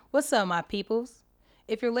What's up, my peoples?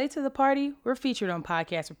 If you're late to the party, we're featured on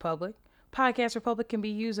Podcast Republic. Podcast Republic can be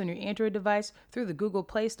used on your Android device through the Google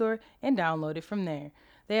Play Store and download it from there.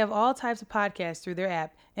 They have all types of podcasts through their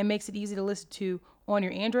app and makes it easy to listen to on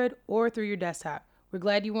your Android or through your desktop. We're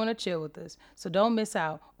glad you want to chill with us, so don't miss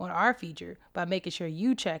out on our feature by making sure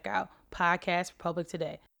you check out Podcast Republic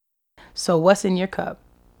today. So what's in your cup?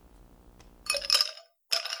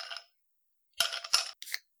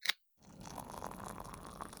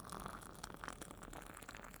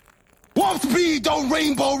 Warp speed, don't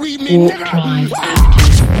rainbow read me, Warp nigga. drive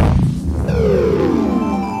active.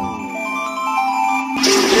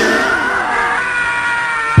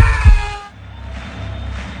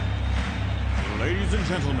 Ladies and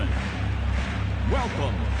gentlemen,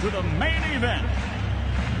 welcome to the main event.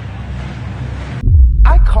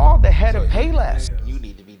 I called the head of Payless. You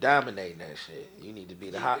need to be dominating that shit. You need to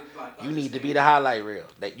be the You need to be the highlight reel.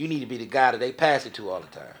 That you need to be the guy that they pass it to all the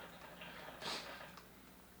time.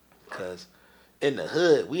 Cause in the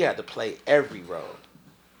hood, we had to play every role.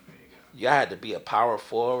 You had to be a power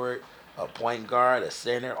forward, a point guard, a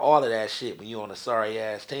center, all of that shit. When you on a sorry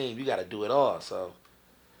ass team, you got to do it all. So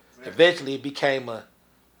eventually, it became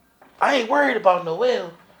I ain't worried about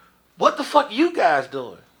Noel. What the fuck you guys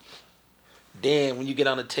doing? Then when you get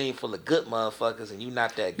on a team full of good motherfuckers and you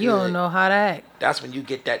not that good, You don't know how to act. that's when you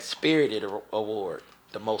get that spirited award,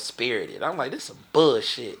 the most spirited. I'm like, this is some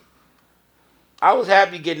bullshit. I was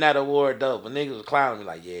happy getting that award though, but niggas was clowning me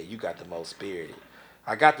like, yeah, you got the most spirited.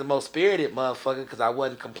 I got the most spirited motherfucker because I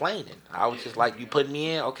wasn't complaining. I was just like, you putting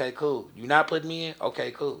me in? Okay, cool. You not putting me in? Okay,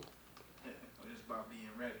 cool. It's about being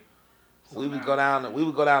ready. We would go down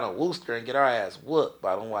to Worcester and get our ass whooped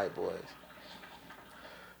by them white boys.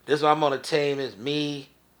 This one I'm on a team is me,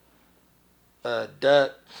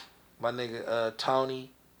 Duck, my nigga Tony.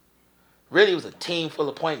 Really, it was a team full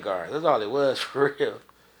of point guards. That's all it was for real.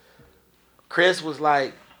 Chris was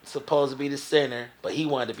like supposed to be the center, but he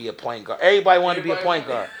wanted to be a point guard. Everybody wanted to be a point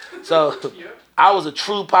guard. So I was a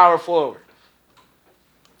true power forward.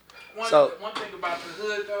 One thing about the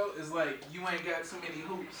hood though is like you ain't got too many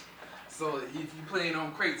hoops. So if you playing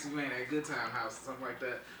on crates, you ain't at Good Time House or something like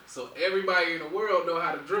that. So everybody in the world know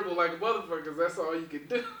how to dribble like a motherfucker because that's all you can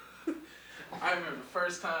do. I remember the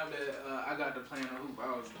first time that I got to play on a hoop,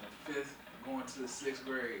 I was in the 5th going to the 6th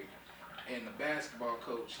grade. And the basketball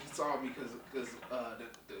coach, he saw me because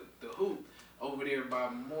the hoop over there by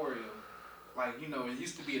Memorial, like, you know, it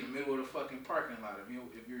used to be in the middle of the fucking parking lot, if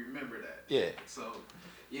you remember that. Yeah. So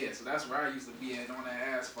that's where I used to be at on that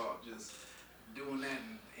asphalt, just doing that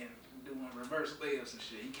and doing reverse layups and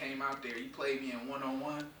shit. He came out there, he played me in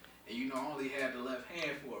one-on-one, and you know, I only had the left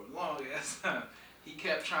hand for a long ass time. He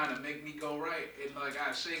kept trying to make me go right, and like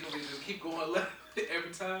I'd shake him and just keep going left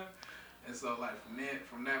every time. And so, like,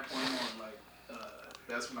 from that point on, like,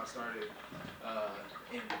 that's when I started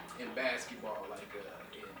in basketball, like,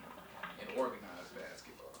 in organized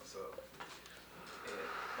basketball. So, yeah,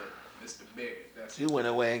 but Mr. Barry, that's You went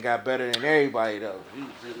away and got better than everybody though. We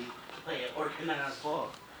was really playing organized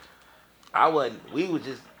ball. I wasn't. We was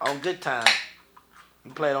just on Good Time.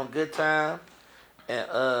 We played on Good Time, and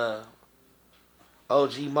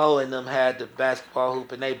OG Mo and them had the basketball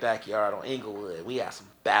hoop in their backyard on Inglewood. We had some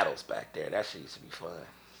battles back there. That shit used to be fun.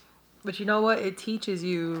 But you know what? It teaches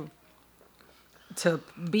you to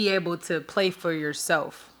be able to play for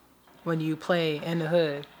yourself when you play in the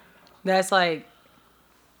hood. That's like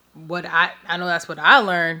what I know. That's what I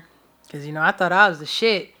learned because you know I thought I was the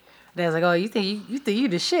shit. They was like, oh, you think you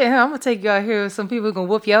the shit? Huh? I'm gonna take you out here with some people gonna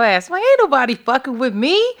whoop your ass. I'm like, ain't nobody fucking with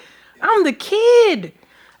me. I'm the kid.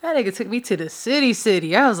 That nigga took me to the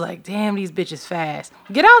city. I was like, damn, these bitches fast.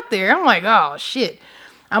 Get out there. I'm like, oh shit.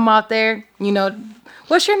 I'm out there, you know,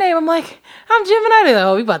 what's your name? I'm like, I'm Gemini.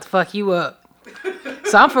 Oh, we about to fuck you up.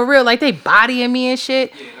 So I'm for real, like they bodying me and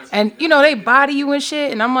shit. And you know, they body you and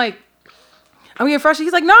shit. And I'm like, I'm getting frustrated.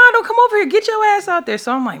 He's like, nah, don't come over here. Get your ass out there.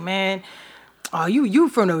 So I'm like, man, oh, you a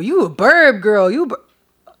burb girl.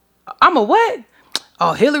 I'm a what?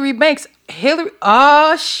 Oh, Hillary Banks.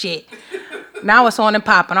 Oh shit. Now it's on and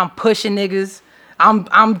popping. I'm pushing niggas.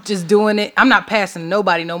 I'm just doing it. I'm not passing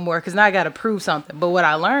nobody no more because now I got to prove something. But what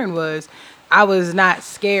I learned was I was not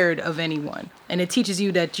scared of anyone. And it teaches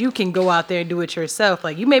you that you can go out there and do it yourself.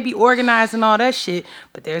 Like, you may be organized and all that shit,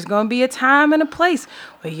 but there's going to be a time and a place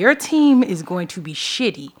where your team is going to be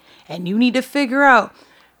shitty. And you need to figure out,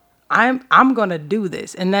 I'm going to do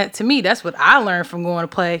this. And that, to me, that's what I learned from going to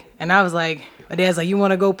play. And I was like, My dad's like, you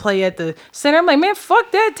want to go play at the center? I'm like, man, fuck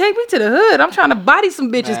that. Take me to the hood. I'm trying to body some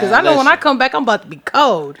bitches because I know when I come back, I'm about to be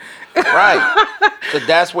cold. Right. Cause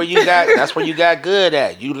that's where you got good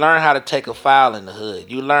at. You learn how to take a foul in the hood.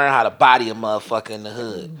 You learn how to body a motherfucker in the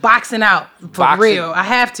hood. Boxing out for real. I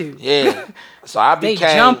have to. Yeah. So I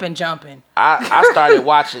became jumping. I started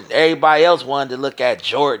watching. Everybody else wanted to look at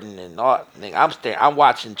Jordan and all. I'm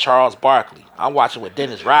watching Charles Barkley. I'm watching what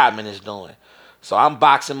Dennis Rodman is doing. So I'm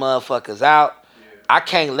boxing motherfuckers out. I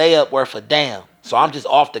can't lay up worth a damn. So I'm just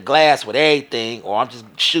off the glass with everything, or I'm just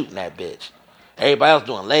shooting that bitch. Everybody else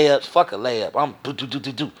doing layups. Fuck a layup. I'm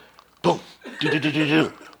boom,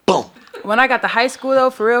 boom. When I got to high school though,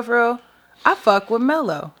 for real, I fuck with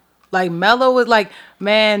Melo. Like Melo was like,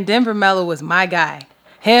 man, Denver Melo was my guy.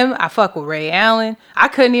 Him, I fuck with Ray Allen. I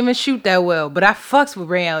couldn't even shoot that well, but I fucks with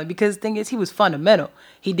Ray Allen because the thing is, he was fundamental.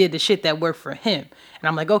 He did the shit that worked for him. And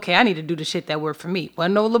I'm like, okay, I need to do the shit that worked for me.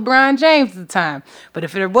 Wasn't no LeBron James at the time. But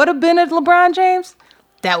if it would have been a LeBron James,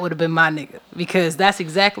 that would have been my nigga. Because that's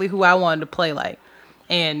exactly who I wanted to play like.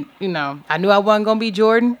 And, you know, I knew I wasn't going to be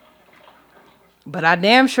Jordan. But I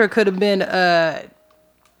damn sure could have been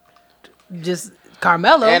just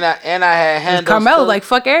Carmelo. And I had handles Carmelo too. Like,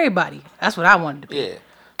 fuck everybody. That's what I wanted to be. Yeah.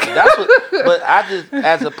 That's what, but I just,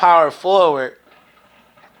 as a power forward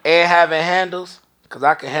and having handles, because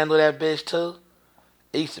I can handle that bitch too.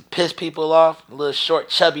 It used to piss people off. A little short,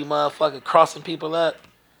 chubby motherfucker crossing people up.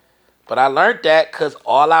 But I learned that because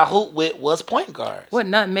all I hoop with was point guards. What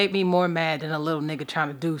nothing made me more mad than a little nigga trying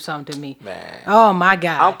to do something to me. Man. Oh my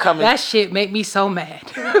God. That shit made me so mad.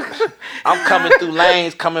 I'm coming through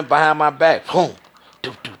lanes, coming behind my back. Boom.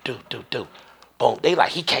 Do. Boom. They like,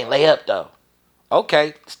 he can't lay up though.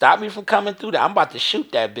 Okay, stop me from coming through that. I'm about to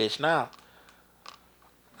shoot that bitch now.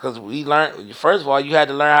 Because we learned, first of all, you had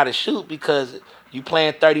to learn how to shoot because you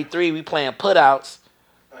playing 33, we playing putouts.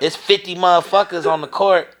 It's 50 motherfuckers on the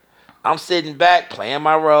court. I'm sitting back, playing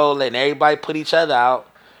my role, letting everybody put each other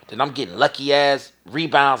out. Then I'm getting lucky ass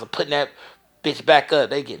rebounds and putting that bitch back up.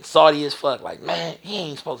 They getting salty as fuck. Like, man, he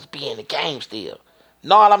ain't supposed to be in the game still.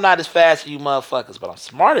 No, I'm not as fast as you motherfuckers, but I'm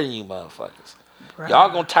smarter than you motherfuckers. Bruh. Y'all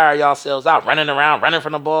gonna tire yourselves out running around, running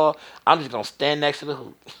from the ball. I'm just gonna stand next to the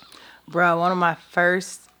hoop. Bro, one of my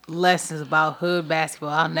first lessons about hood basketball,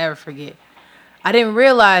 I'll never forget. I didn't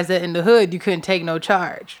realize that in the hood you couldn't take no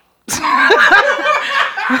charge.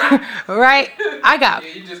 Right? I got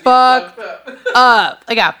fucked up.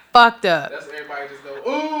 I got fucked up. That's everybody just go,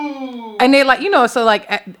 ooh. And they like, you know, so like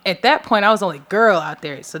at that point I was only girl out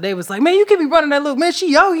there. So they was like, man, you can't be running that little, man,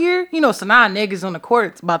 she out here. You know, so now niggas on the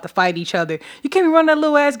court about to fight each other. You can't be running that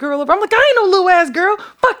little ass girl over. I'm like, I ain't no little ass girl.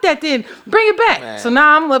 Fuck that then. Bring it back. Man. So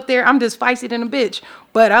now I'm up there. I'm just feisty than a bitch.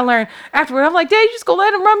 But I learned afterward, I'm like, Dad, you just gonna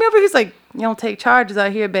let him run me over? He's like, you don't take charges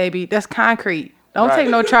out here, baby. That's concrete. Don't take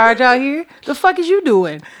no charge out here. The fuck is you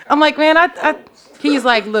doing? I'm like, man, he's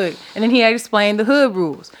like, look. And then he had explained the hood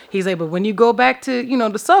rules. He's like, but when you go back to, you know,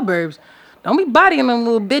 the suburbs, don't be bodying them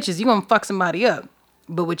little bitches. You gonna fuck somebody up.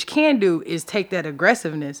 But what you can do is take that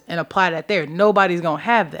aggressiveness and apply that there. Nobody's gonna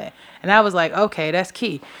have that. And I was like, okay, that's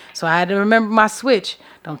key. So I had to remember my switch.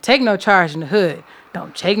 Don't take no charge in the hood.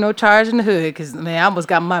 Don't take no charge in the hood. Because, man, I almost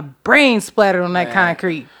got my brain splattered on that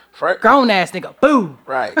concrete. Grown ass nigga, boom.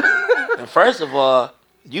 Right. And first of all,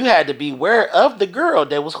 you had to be aware of the girl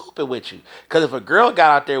that was hooping with you. Because if a girl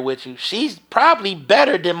got out there with you, she's probably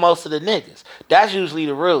better than most of the niggas. That's usually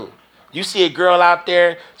the rule. You see a girl out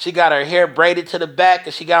there, she got her hair braided to the back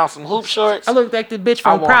and she got on some hoop shorts. I looked like the bitch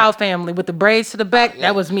from Proud Family with the braids to the back. Yeah.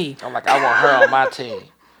 That was me. I'm like, I want her on my team.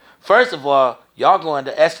 First of all, y'all going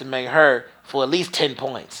to estimate her for at least 10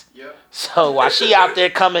 points. Yep. So while she out there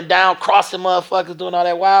coming down, crossing motherfuckers, doing all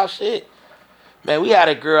that wild shit. Man, I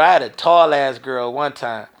had a tall ass girl one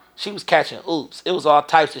time. She was catching oops. It was all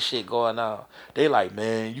types of shit going on. They like,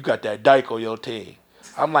 man, you got that dyke on your team.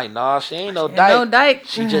 I'm like, nah, she ain't no dyke. No dyke.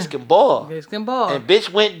 She just can ball. Just can ball. And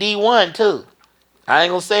bitch went D1 too. I ain't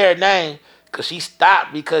gonna say her name because she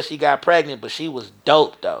stopped because she got pregnant, but she was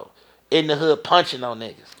dope though. In the hood punching on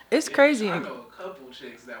niggas. It's crazy. I know a couple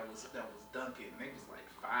chicks that was dunking. They was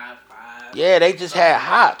like 5'5". Yeah, they just had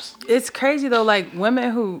hops. It's crazy though, like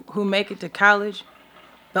women who make it to college,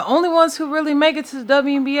 the only ones who really make it to the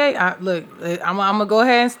WNBA, I'm gonna go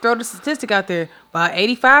ahead and throw the statistic out there. About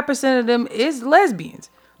 85% of them is lesbians.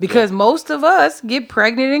 Because most of us get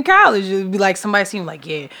pregnant in college. It'd be like somebody seemed like,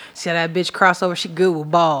 yeah, see how that bitch crossover, she good with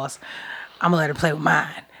balls. I'm gonna let her play with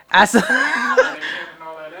mine.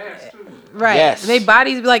 Right. Yes. They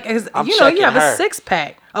bodies be like, you have a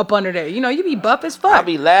 6-pack up under there. You know, you be buff as fuck. I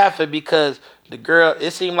be laughing because the girl,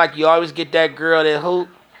 it seemed like you always get that girl that hoop.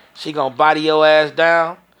 She gonna body your ass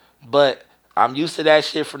down. But I'm used to that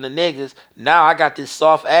shit from the niggas. Now I got this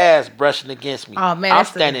soft ass brushing against me. Oh, man, I'm that's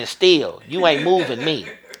standing still. You ain't moving me.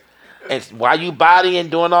 And while you bodying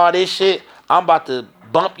doing all this shit, I'm about to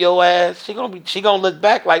bump your ass. She gonna look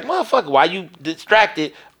back like, motherfucker, while you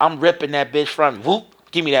distracted, I'm ripping that bitch from you. Whoop,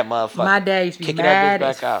 give me that motherfucker. My dad used to be Kicking that mad bitch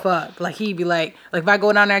as back out. fuck. Like he'd be like if I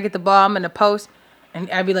go down there, I get the ball, I'm in the post, and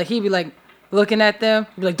he'd be like looking at them,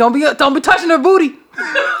 he'd be like, don't be touching her booty.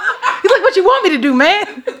 He's like, what you want me to do,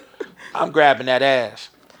 man? I'm grabbing that ass.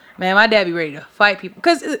 Man, my dad be ready to fight people.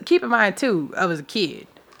 Cause keep in mind too, I was a kid.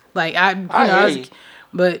 Like I hear was, you.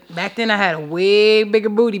 but back then I had a way bigger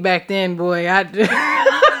booty. Back then, boy,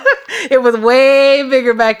 it was way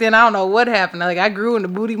bigger back then. I don't know what happened. Like I grew and the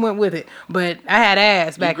booty went with it. But I had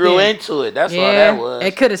ass back You grew then. into it. That's all that was.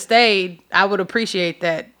 It could have stayed. I would appreciate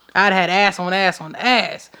that. I'd had ass on ass on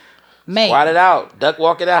ass. Man. Squat it out. Duck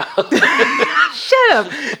walk it out. Shut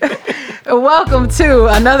up. Welcome to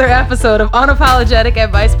another episode of Unapologetic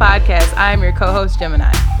Advice Podcast. I am your co-host,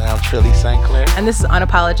 Gemini. Now I'm Trilly St. Clair. And this is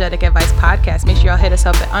Unapologetic Advice Podcast. Make sure y'all hit us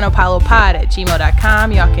up at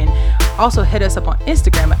unapolopod@gmail.com. Y'all can also hit us up on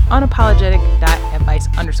Instagram at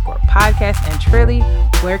unapologetic.advice_podcast. And Trilly,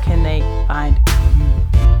 where can they find you?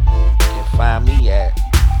 You can find me at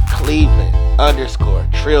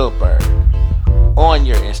Cleveland_Trillbird on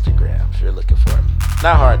your Instagram if you're looking for me.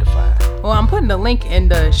 Not hard to find. Well, I'm putting the link in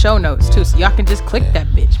the show notes too, so y'all can just click that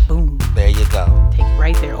bitch. Boom. There you go. Take it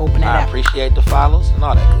right there. Open it I up. appreciate the follows and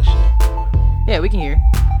all that good shit. Yeah, we can hear.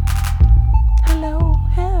 Hello,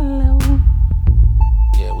 hello.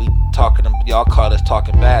 Yeah, we talking. Y'all call us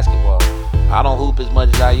talking basketball. I don't hoop as much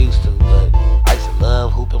as I used to, but I used to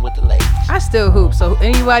love hooping with the ladies. I still hoop, so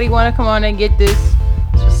anybody want to come on and get this?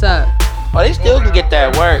 What's up? Oh, they still can get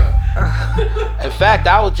that work. In fact,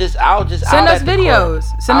 I was just Send out us at the videos.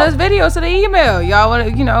 court. Send us videos to the email. Y'all want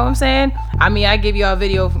to, you know what I'm saying? I mean, I give y'all a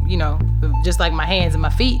video, you know, just like my hands and my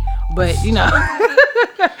feet, but, you know,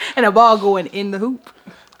 and a ball going in the hoop.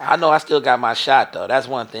 I know I still got my shot, though. That's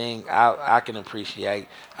one thing I can appreciate.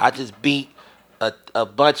 I just beat a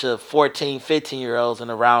bunch of 14, 15-year-olds in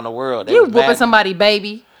around the world. They You was whooping mad. somebody,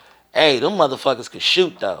 baby. Hey, them motherfuckers could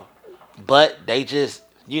shoot, though. But they just,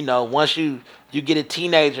 you know, once you get a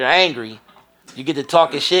teenager angry, you get to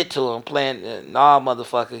talking shit to them, playing, nah,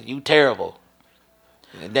 motherfucker, you terrible.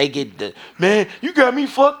 And they get the, man, you got me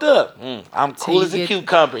fucked up. I'm cool you as a get-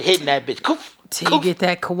 cucumber, hitting that bitch. Coof, Till you coof. get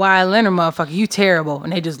that Kawhi Leonard motherfucker, you terrible.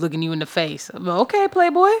 And they just looking you in the face. I'm like, okay,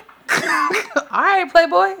 Playboy. All right,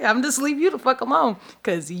 Playboy. I'm just leave you the fuck alone.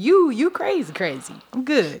 Because you crazy. I'm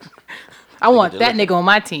good. I want that nigga on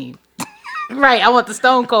my team. Right, I want the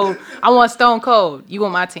Stone Cold. I want Stone Cold. You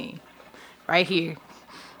on my team. Right here.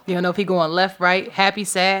 You don't know if he going left, right, happy,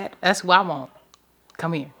 sad. That's who I want.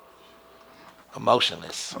 Come here.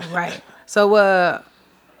 Emotionless. Right. So,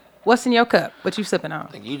 what's in your cup? What you sipping on?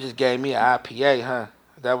 You just gave me an IPA, huh?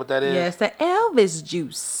 Is that what that is? Yeah, it's the Elvis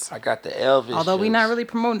juice. I got the Elvis. Although we juice. not really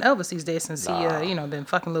promoting Elvis these days since he, been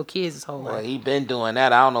fucking little kids his whole Well, life. he been doing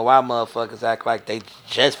that. I don't know why motherfuckers act like they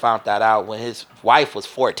just found that out when his wife was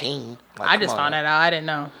 14. Like, I come just on found now. that out. I didn't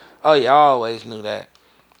know. Oh, yeah, I always knew that.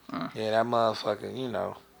 Yeah, that motherfucker, you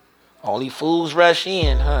know. Only fools rush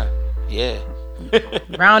in, huh? Yeah.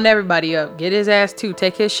 Round everybody up. Get his ass too.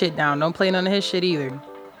 Take his shit down. Don't play none of his shit either.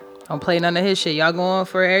 Don't play none of his shit. Y'all going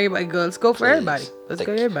for everybody. Let's go for everybody. Let's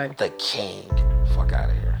go everybody. The king. Fuck out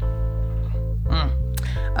of here.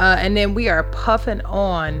 And then we are puffing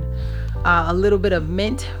on a little bit of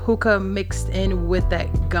mint hookah mixed in with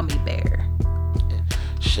that gummy bear.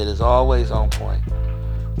 Shit is always on point.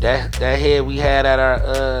 That head we had at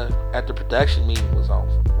our at the production meeting was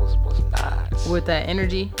nice. With that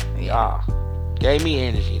energy. Yeah. Gave me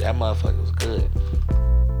energy. That motherfucker was good.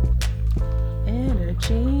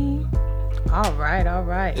 Energy. All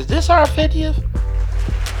right. Is this our 50th?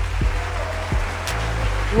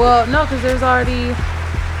 Well, no, because there's already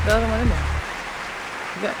the other one in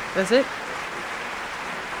there. That's it?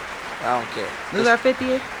 I don't care. This is our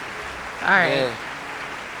 50th? All right. Yeah.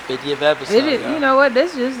 50th episode. It is, y'all. you know what?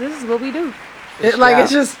 This is what we do. Fish It's out.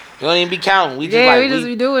 just You don't even be counting. We just yeah, like we just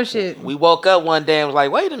be doing shit. we woke up one day and was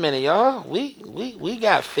like, wait a minute, y'all. We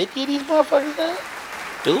got 50 of these motherfuckers now?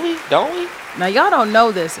 Do we? Don't we? Now y'all don't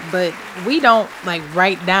know this, but we don't like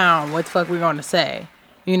write down what the fuck we're gonna say.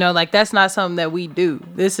 You know, like that's not something that we do.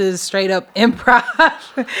 This is straight up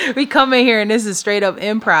improv. We come in here and this is straight up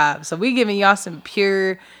improv. So we giving y'all some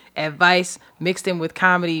pure advice mixed in with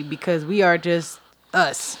comedy because we are just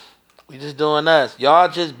us. We just doing us. Y'all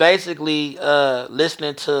just basically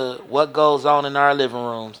listening to what goes on in our living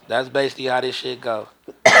rooms. That's basically how this shit go.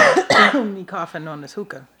 Me coughing on this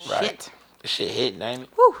hookah. Right. Shit. This shit hitting, ain't it?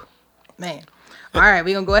 Whew. Man. All right,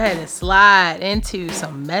 we're going to go ahead and slide into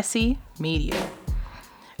some messy media.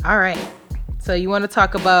 All right. So you want to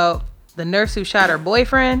talk about the nurse who shot her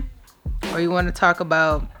boyfriend, or you want to talk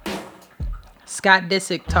about Scott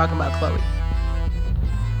Disick talking about Chloe?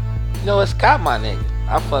 You know, it's Scott, my nigga.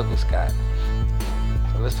 I fuck with Scott.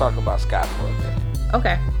 So let's talk about Scott for a minute.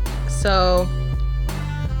 Okay. So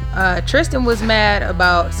Tristan was mad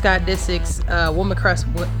about Scott Disick's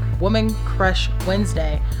Woman Crush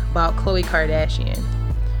Wednesday about Khloe Kardashian.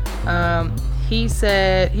 He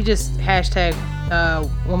said, he just hashtag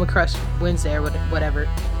Woman Crush Wednesday or whatever.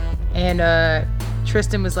 And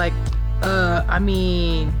Tristan was like, I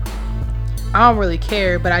mean, I don't really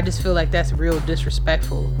care, but I just feel like that's real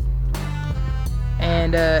disrespectful.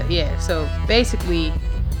 And yeah, so basically,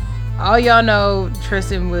 all y'all know,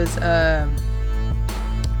 Tristan was at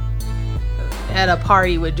a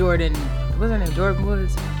party with Jordan. What's her name? Jordan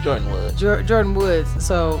Woods? Jordan Woods. Jordan Woods.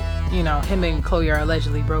 So, you know, him and Khloe are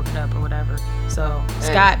allegedly broken up or whatever. So,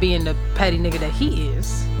 Scott, being the petty nigga that he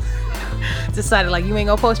is, decided, like, you ain't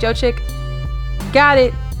gonna post your chick? Got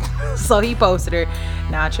it. So he posted her.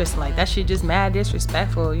 Now Tristan like, that shit just mad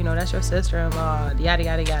disrespectful. You know, that's your sister-in-law. Yada,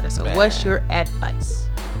 yada, yada. So Man. What's your advice?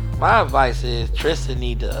 My advice is Tristan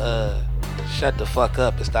need to shut the fuck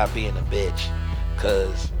up and stop being a bitch.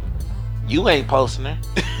 Cause you ain't posting her.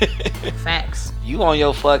 Facts. You on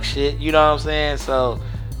your fuck shit. You know what I'm saying? So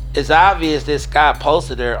it's obvious that Scott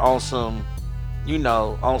posted her on some, you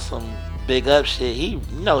know, on some big up shit. He,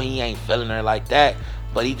 you know, he ain't feeling her like that.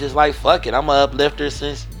 But he just like, fuck it, I'm a uplifter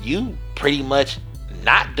since you pretty much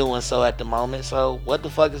not doing so at the moment. So what the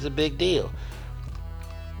fuck is the big deal?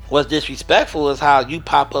 What's disrespectful is how you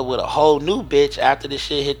pop up with a whole new bitch after this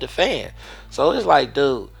shit hit the fan. So it's like,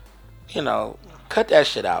 dude, you know, cut that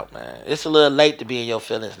shit out, man. It's a little late to be in your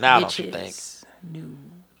feelings now, don't you think? New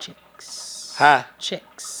chicks. Huh?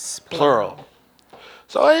 Chicks. Plural.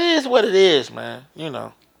 So it is what it is, man. You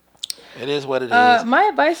know. It is what it is. My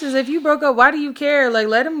advice is, if you broke up, why do you care? Like,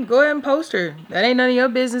 let him go ahead and post her. That ain't none of your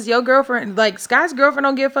business. Your girlfriend, like, Scott's girlfriend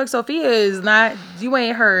don't give a fuck. Sophia is not, you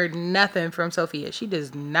ain't heard nothing from Sophia. She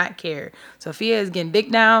does not care. Sophia is getting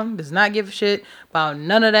dick down, does not give a shit about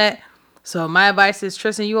none of that. So my advice is,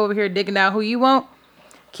 Tristan, you over here digging down who you want.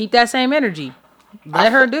 Keep that same energy.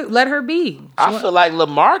 Let her be. I feel like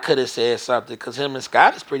Lamar could have said something, because him and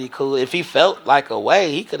Scott is pretty cool. If he felt like a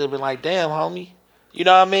way, he could have been like, damn, homie. You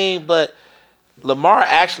know what I mean? But Lamar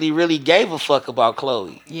actually really gave a fuck about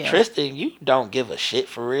Khloe. Yeah. Tristan, you don't give a shit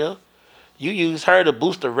for real. You use her to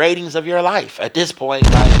boost the ratings of your life at this point.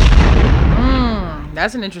 Like,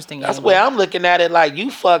 that's an interesting that's the angle. way I'm looking at it. Like,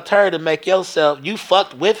 you fucked her to make yourself, you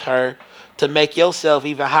fucked with her to make yourself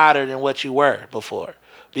even hotter than what you were before.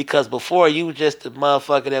 Because before, you were just a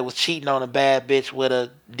motherfucker that was cheating on a bad bitch with a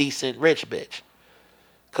decent rich bitch.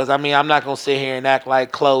 Because, I mean, I'm not going to sit here and act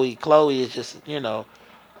like Khloe. Khloe is just, you know,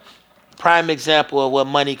 prime example of what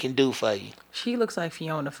money can do for you. She looks like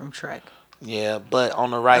Fiona from Shrek. Yeah, but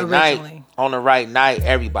on the right night,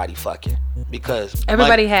 everybody fucking. Because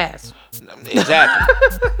everybody has.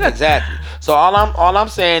 Exactly. So all I'm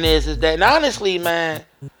saying is that, and honestly, man,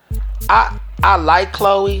 I like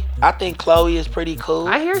Khloe. I think Khloe is pretty cool.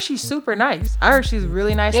 I hear she's super nice. I heard she's a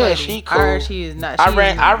really nice yeah, lady. she cool. I heard she is not.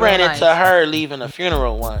 I ran into her leaving a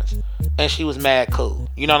funeral once, and she was mad cool.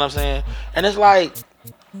 You know what I'm saying? And it's like,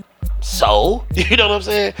 so you know what I'm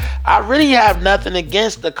saying? I really have nothing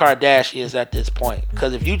against the Kardashians at this point,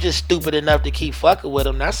 because if you just stupid enough to keep fucking with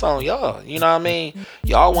them, that's on y'all. You know what I mean?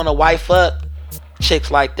 Y'all want to wife up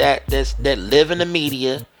chicks like that that live in the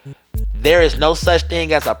media. There is no such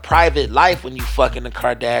thing as a private life when you fucking a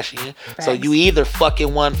Kardashian. Thanks. So you either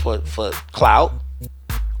fucking one for clout,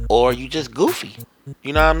 or you just goofy.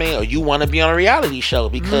 You know what I mean? Or you want to be on a reality show,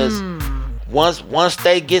 because once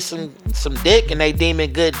they get some dick and they deem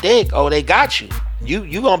it good dick, oh, they got you.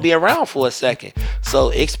 You gonna be around for a second. So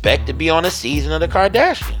expect to be on a season of the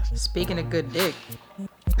Kardashians. Speaking of good dick.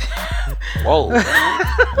 Whoa.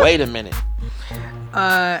 Wait a minute.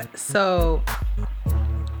 So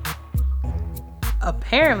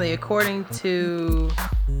apparently, according to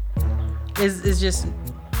is just,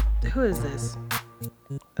 who is this?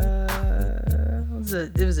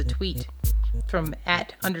 It was a tweet from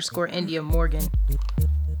 @_India Morgan.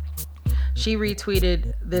 She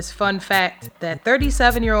retweeted this fun fact that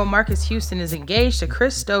 37-year-old Marcus Houston is engaged to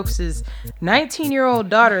Chris Stokes' 19-year-old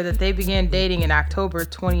daughter that they began dating in October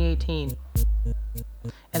 2018.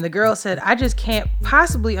 And the girl said, I just can't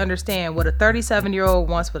possibly understand what a 37-year-old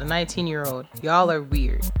wants with a 19-year-old. Y'all are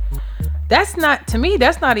weird. That's not, to me,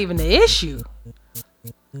 that's not even the issue.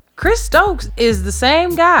 Chris Stokes is the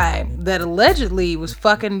same guy that allegedly was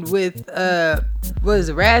fucking with what is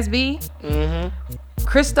it, Raz B? Mm-hmm.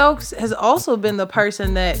 Chris Stokes has also been the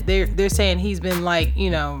person that they're saying he's been like, you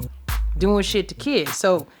know, doing shit to kids.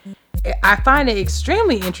 So I find it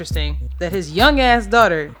extremely interesting that his young ass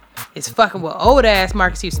daughter is fucking with old ass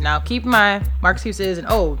Marcus Houston. Now keep in mind, Marcus Houston isn't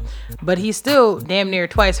old, but he's still damn near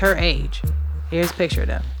twice her age. Here's a picture of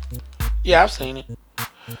them. Yeah, I've seen it.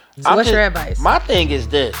 So what's your advice? My thing is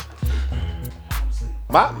this.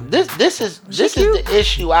 This is the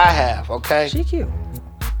issue I have. Okay. She cute.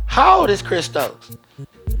 How old is Chris Stokes?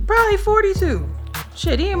 Probably 42.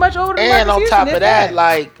 Shit, he ain't much older than And Marcus on top Houston, of that,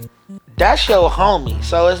 like, that's your homie.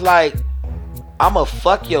 So it's like, I'ma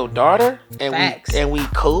fuck your daughter and we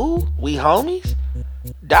cool? We homies?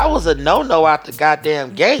 That was a no-no out the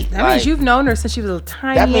goddamn gate. That means you've known her since she was a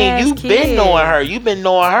tiny ass kid. That means you've been knowing her. You've been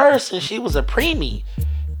knowing her since she was a preemie.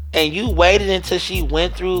 And you waited until she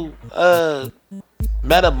went through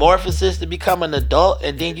metamorphosis to become an adult,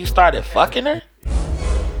 and then you started fucking her?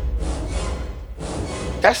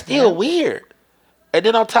 That's still weird. And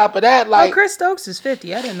then on top of that, like... Oh, Chris Stokes is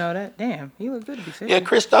 50. I didn't know that. Damn, he looked good to be 50. Yeah,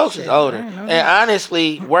 Chris Stokes is older. And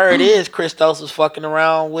honestly, where it is, Chris Stokes was fucking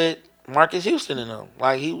around with Marcus Houston and them.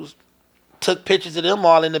 Like, took pictures of them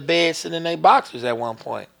all in the bed sitting in their boxers at one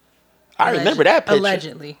point. I remember that picture.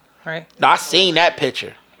 Allegedly, right? No, I seen that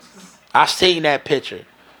picture.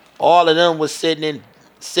 All of them was sitting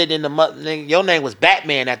in the mud. Your name was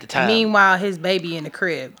Batman at the time. Meanwhile, his baby in the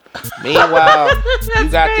crib. Meanwhile, you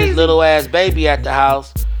got crazy. this little ass baby at the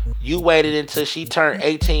house. You waited until she turned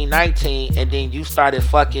 18, 19, and then you started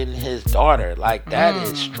fucking his daughter. Like, that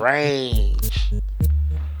is strange.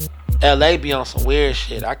 LA be on some weird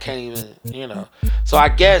shit. I can't even, you know. So I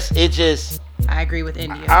guess it just... I agree with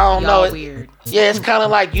India. I don't know. Weird. Yeah, it's kind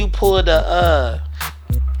of like you pulled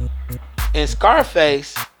in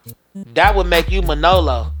Scarface, that would make you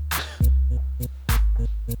Manolo.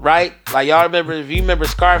 Right? Like, y'all remember, if you remember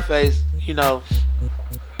Scarface, you know,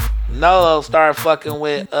 Manolo started fucking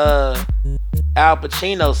with Al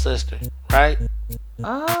Pacino's sister, right?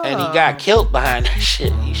 Oh. And he got killed behind that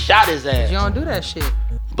shit. He shot his ass. You don't do that shit.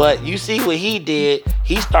 But you see what he did.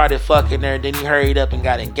 He started fucking her, then he hurried up and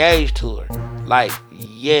got engaged to her. Like,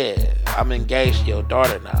 yeah, I'm engaged to your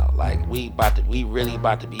daughter now. Like, we really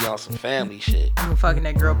about to be on some family shit. You been fucking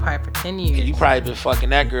that girl probably for 10 years. And you probably been fucking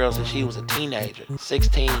that girl since she was a teenager,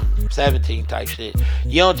 16, 17 type shit.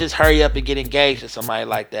 You don't just hurry up and get engaged to somebody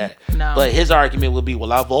like that. No. But his argument would be,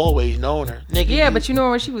 well, I've always known her. Nigga, yeah, but you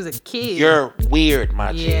know when she was a kid. You're weird,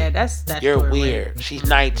 my chick. Yeah, that's You're weird. She's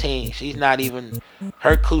 19. She's not even...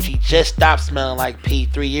 Her coochie just stopped smelling like pee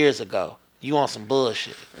 3 years ago. You on some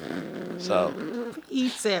bullshit. So... He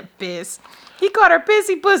said piss. He called her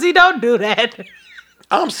pissy pussy. Don't do that.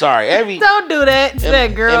 I'm sorry. Don't do that to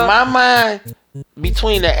that girl. In my mind,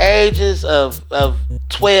 between the ages of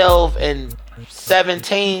 12 and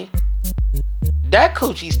 17, that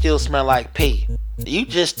coochie still smell like pee. You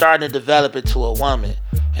just starting to develop it to a woman.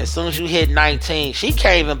 As soon as you hit 19, she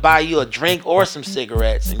can't even buy you a drink or some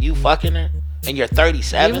cigarettes, and you fucking her. And you're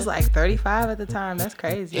 37. He was like 35 at the time. That's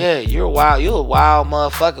crazy. Yeah, you're wild. You're a wild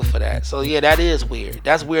motherfucker for that. So yeah, that is weird.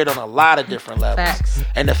 That's weird on a lot of different levels. Facts.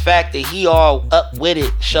 And the fact that he all up with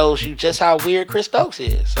it shows you just how weird Chris Stokes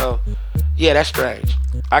is. So yeah, that's strange.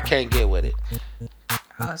 I can't get with it.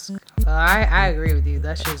 I agree with you.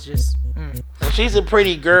 That shit's just... And she's a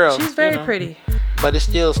pretty girl. She's very pretty. But it's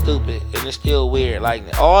still stupid. And it's still weird.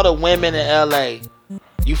 Like, all the women in LA,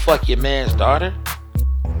 you fuck your man's daughter?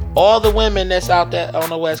 All the women that's out there on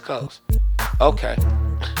the West Coast. Okay.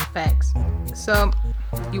 Facts. So,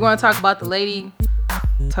 you want to talk about the lady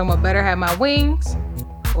talking about better have my wings?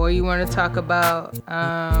 Or you want to talk about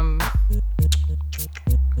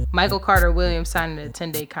Michael Carter Williams signing a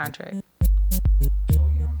 10-day contract?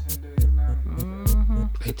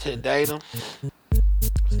 They 10-dayed him.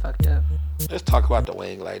 It's fucked up. Let's talk about the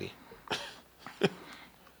wing lady.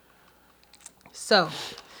 So,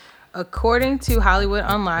 according to Hollywood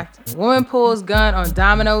Unlocked, woman pulls gun on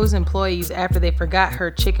Domino's employees after they forgot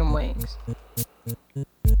her chicken wings.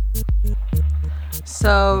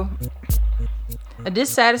 So, a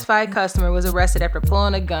dissatisfied customer was arrested after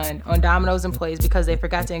pulling a gun on Domino's employees because they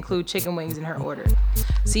forgot to include chicken wings in her order.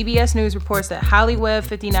 CBS News reports that Hollyweb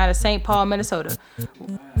 59 of St. Paul, Minnesota.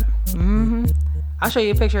 I'll show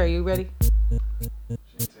you a picture. Are you ready?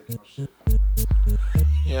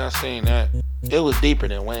 Yeah, I seen that. It was deeper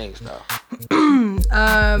than wings, though.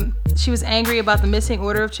 She was angry about the missing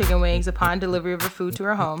order of chicken wings upon delivery of her food to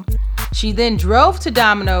her home. She then drove to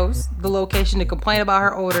Domino's, the location, to complain about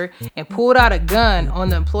her order and pulled out a gun on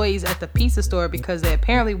the employees at the pizza store because they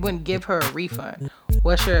apparently wouldn't give her a refund.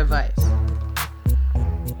 What's your advice?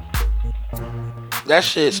 That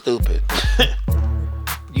shit's stupid.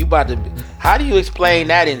 You about to be, how do you explain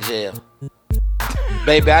that in jail?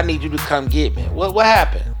 Baby, I need you to come get me. What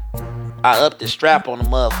happened? I upped the strap on the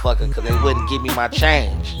motherfucker because they wouldn't give me my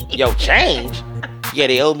change. Yo, change? Yeah,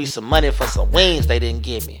 they owed me some money for some wings they didn't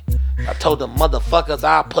give me. I told them motherfuckers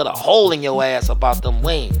I'll put a hole in your ass about them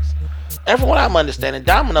wings. And from what I'm understanding,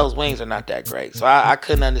 Domino's wings are not that great. So I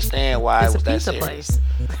couldn't understand why it was that serious.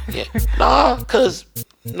 Yeah. No, cause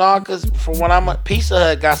from what Pizza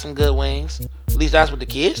Hut got some good wings. At least that's what the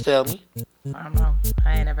kids tell me. I don't know.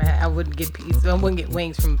 I ain't never had. I wouldn't get pizza. I wouldn't get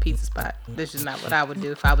wings from a pizza spot. This is not what I would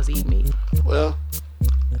do if I was eating meat. Well,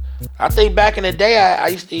 I think back in the day, I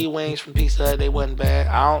used to eat wings from Pizza Hut. They wasn't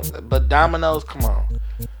bad. But Domino's, come on.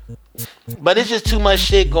 But it's just too much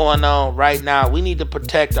shit going on right now. We need to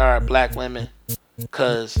protect our black women,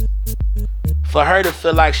 cause for her to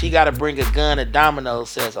feel like she got to bring a gun to Domino's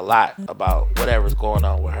says a lot about whatever's going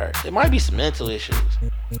on with her. There might be some mental issues.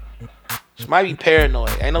 She might be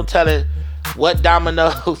paranoid. Ain't no telling what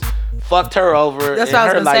Domino's fucked her over. That's what I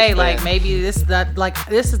was gonna say. Like, maybe this is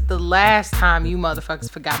the last time you motherfuckers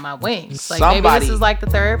forgot my wings. Like, maybe this is like the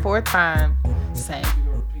third, fourth time. Same.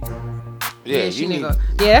 Yeah,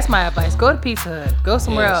 that's my advice. Go to Pizza Hut. Go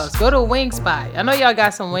somewhere else. Go to a wing spot. I know y'all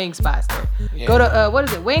got some wing spots there. Yeah. Go to what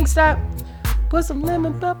is it? Wingstop. Put some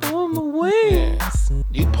lemon pepper on the wings. Yeah.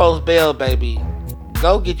 You post bail, baby.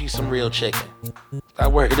 Go get you some real chicken.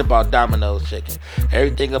 Stop worried about Domino's chicken.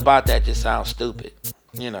 Everything about that just sounds stupid.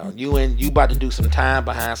 You know, you about to do some time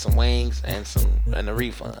behind some wings and a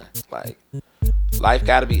refund. Like, life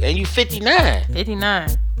gotta be, and you 59. 59.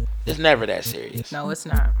 It's never that serious. No, it's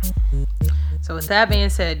not. So with that being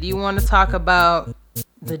said, do you want to talk about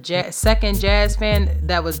the second jazz fan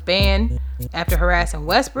that was banned after harassing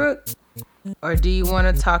Westbrook? Or do you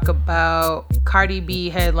want to talk about Cardi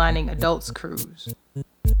B headlining Adults Cruise?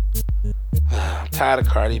 I'm tired of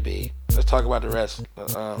Cardi B. Let's talk about the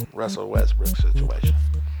Russell Westbrook situation.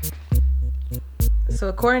 So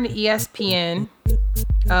according to ESPN,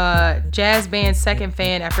 Jazz banned second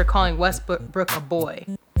fan after calling Westbrook a boy.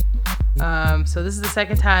 So this is the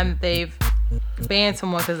second time that they've banned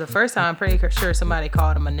someone, because the first time I'm pretty sure somebody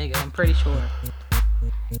called him a nigga. I'm pretty sure.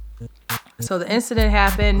 So the incident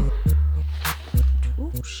happened.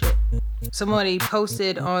 Oh shit. Somebody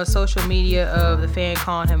posted on social media of the fan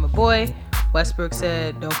calling him a boy. Westbrook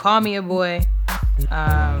said, "Don't call me a boy."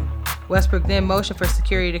 Westbrook then motioned for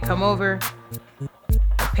security to come over.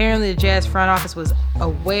 Apparently, the Jazz front office was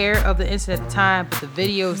aware of the incident at the time,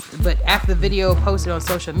 but after the video posted on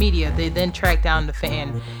social media, they then tracked down the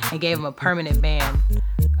fan and gave him a permanent ban.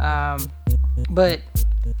 But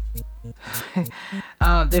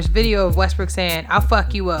there's video of Westbrook saying, "I'll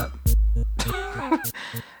fuck you up."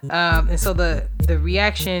 And so the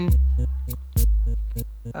reaction,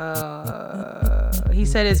 he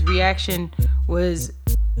said his reaction was,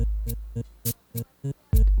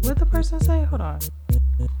 what did the person say? Hold on.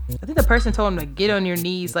 I think the person told him to get on your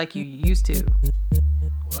knees like you used to.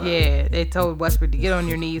 Yeah, they told Westbrook to get on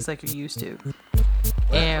your knees like you used to.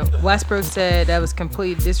 And Westbrook said that was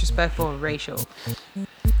completely disrespectful and racial.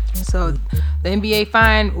 So the NBA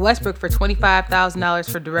fined Westbrook for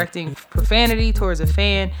 $25,000 for directing profanity towards a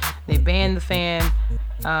fan. They banned the fan.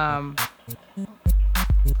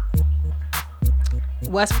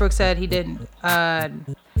 Westbrook said he didn't.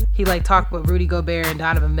 He talked with Rudy Gobert and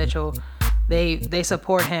Donovan Mitchell. They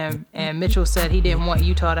support him, and Mitchell said he didn't want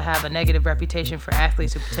Utah to have a negative reputation for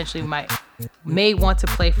athletes who potentially may want to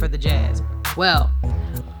play for the Jazz. Well,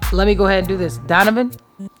 let me go ahead and do this. Donovan,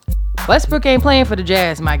 Westbrook ain't playing for the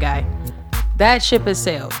Jazz, my guy. That ship has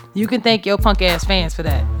sailed. You can thank your punk ass fans for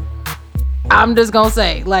that. I'm just gonna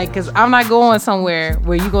say, cause I'm not going somewhere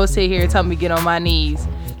where you gonna sit here and tell me to get on my knees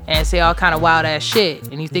and say all kind of wild ass shit,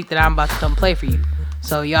 and you think that I'm about to come play for you.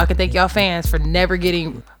 So y'all can thank y'all fans for never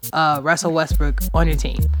getting Russell Westbrook on your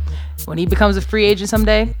team. When he becomes a free agent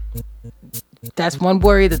someday, that's one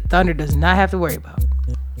worry the Thunder does not have to worry about.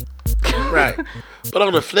 Right. But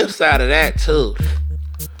on the flip side of that too,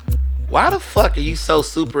 why the fuck are you so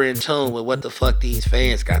super in tune with what the fuck these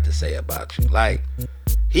fans got to say about you? Like,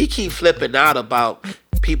 he keep flipping out about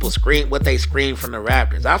people what they scream from the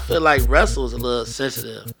Raptors. I feel like Russell's a little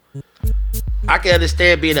sensitive. I can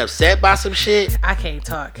understand being upset by some shit. I can't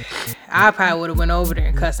talk. I probably would have went over there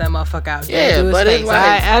and cussed that motherfucker out. Yeah, but it's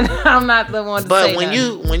like, I'm not the one to say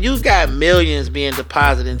that. But when you got millions being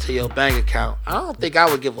deposited into your bank account, I don't think I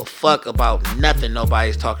would give a fuck about nothing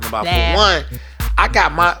nobody's talking about. For one, I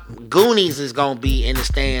got my Goonies is gonna be in the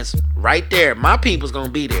stands right there. My people's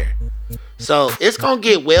gonna be there. So it's gonna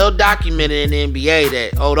get well documented in the NBA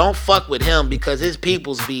that, oh, don't fuck with him because his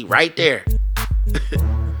peoples be right there.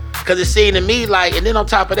 Cause it seemed to me like, and then on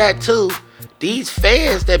top of that too, these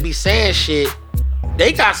fans that be saying shit,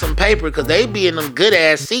 they got some paper because they be in them good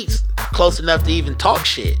ass seats close enough to even talk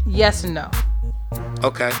shit. Yes and no.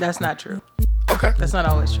 Okay. That's not true. Okay. That's not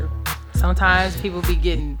always true. Sometimes people be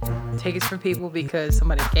getting tickets from people because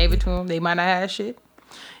somebody gave it to them. They might not have shit.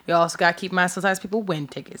 You also got to keep in mind sometimes people win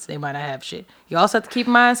tickets. They might not have shit. You also have to keep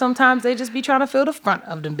in mind sometimes they just be trying to fill the front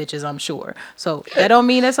of them bitches, I'm sure. So that don't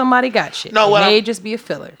mean that somebody got shit. No, it what may I'm- just be a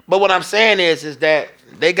filler. But what I'm saying is that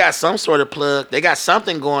they got some sort of plug. They got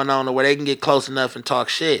something going on to where they can get close enough and talk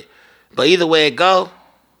shit. But either way it go,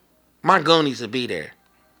 my Goonies will be there.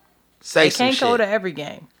 Say They some can't shit. go to every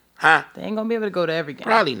game. Huh? They ain't going to be able to go to every game.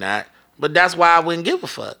 Probably not. But that's why I wouldn't give a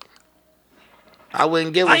fuck. I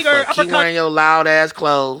wouldn't give a fuck. Keep wearing your loud ass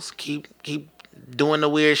clothes. Keep doing the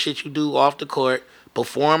weird shit you do off the court.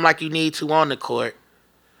 Perform like you need to on the court.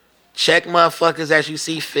 Check motherfuckers as you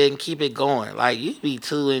see fit and keep it going. Like, you be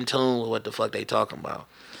too in tune with what the fuck they talking about.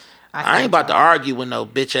 I ain't about to argue with no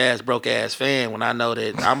bitch ass, broke ass fan when I know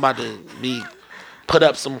that I'm about to be put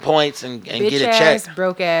up some points and get a check. Bitch ass,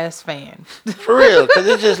 broke ass fan. For real. Cause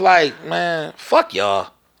it's just like, man, fuck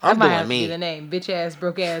y'all. I'm That might doing have to be me. the name. Bitch ass,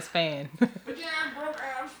 broke ass fan.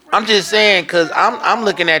 I'm just saying, cause I'm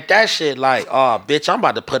looking at that shit like, oh, bitch, I'm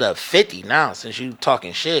about to put up 50 now since you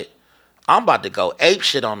talking shit. I'm about to go ape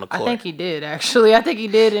shit on the court. I think he did actually. I think he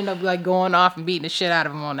did end up like going off and beating the shit out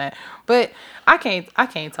of him on that. But I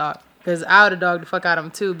can't talk because I would have dogged the fuck out of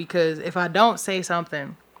him too. Because if I don't say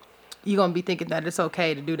something, you're gonna be thinking that it's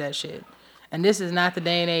okay to do that shit. And this is not the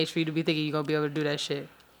day and age for you to be thinking you're gonna be able to do that shit.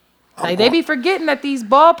 Like they be forgetting that these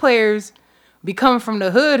ball players be coming from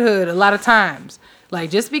the hood a lot of times.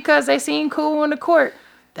 Like just because they seem cool on the court,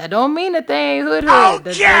 that don't mean that they ain't hood. That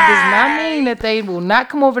does not mean that they will not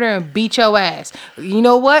come over there and beat your ass. You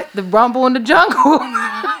know what? The Rumble in the Jungle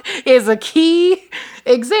is a key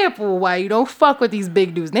example of why you don't fuck with these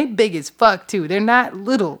big dudes. They big as fuck too. They're not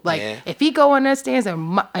little. Like if he go in that stands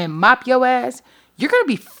and mop your ass, you're gonna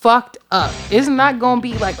be fucked up. It's not gonna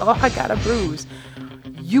be like, oh, I got a bruise.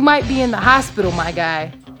 You might be in the hospital, my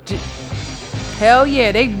guy. Hell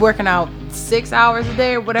yeah, they working out 6 hours a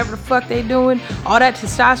day or whatever the fuck they doing. All that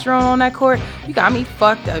testosterone on that court. You got me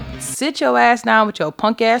fucked up. Sit your ass down with your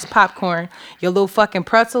punk ass popcorn, your little fucking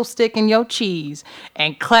pretzel stick and your cheese,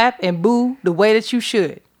 and clap and boo the way that you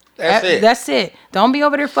should. That's it. Don't be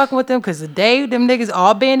over there fucking with them because the day them niggas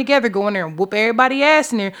all band together go in there and whoop everybody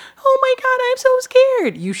ass in there. Oh my God, I'm so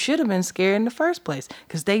scared. You should have been scared in the first place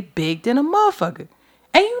because they big than a motherfucker.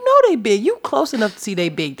 And you know they big. You close enough to see they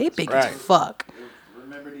big. They big as fuck.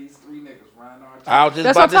 Remember these three niggas, Ryan Artest. I was just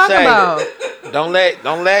That's about what I'm to say, talking about.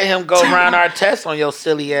 don't let him go around our test on your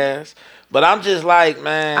silly ass. But I'm just like,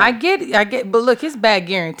 man. I get, but look, it's bad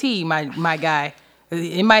guarantee, my guy.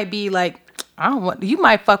 It might be like, you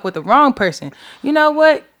might fuck with the wrong person. You know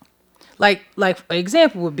what? Like an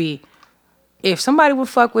example would be, if somebody would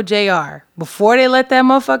fuck with JR before they let that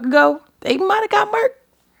motherfucker go, they might have got murked.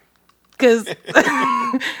 Cause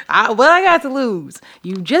what I got to lose?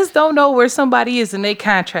 You just don't know where somebody is in their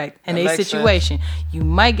contract and their situation. You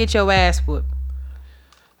might get your ass whooped.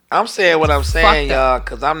 I'm saying what I'm saying, Fuck y'all,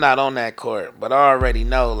 because I'm not on that court. But I already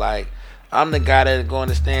know, like, I'm the guy that go in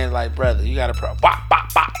the stands like, brother, you got a problem. Bop,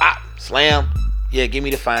 bop, bop, bop. Slam. Yeah, give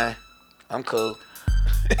me the fine. I'm cool.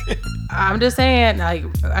 I'm just saying, like,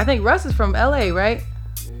 I think Russ is from LA, right?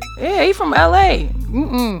 Yeah, he from LA.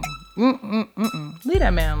 Leave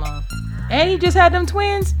that man alone. And he just had them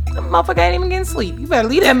twins. The motherfucker ain't even getting sleep. You better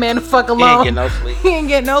leave that man the fuck alone. He ain't getting no sleep. He ain't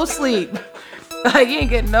getting no sleep. Like, he ain't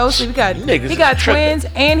getting no sleep. He got twins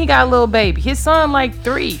and he got a little baby. His son like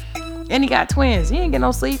 3. And he got twins. He ain't getting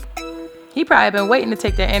no sleep. He probably been waiting to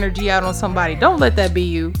take that energy out on somebody. Don't let that be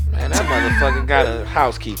you. Man, that motherfucker got a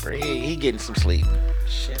housekeeper. He getting some sleep.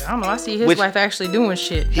 Shit, I don't know. I see his wife actually doing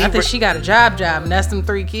shit. I think she got a job, and that's them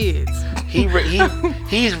 3 kids.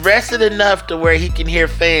 He's rested enough to where he can hear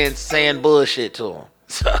fans saying bullshit to him.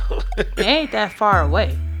 So they ain't that far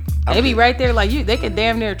away. They be right there like you. They could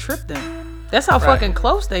damn near trip them. That's how fucking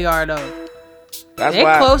close they are, though. They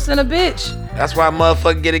close than a bitch. That's why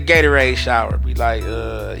motherfucker get a Gatorade shower. Be like,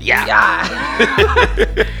 yeah.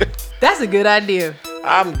 That's a good idea.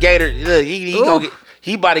 I'm Gator. Look,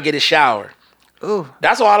 he about to get a shower. Ooh.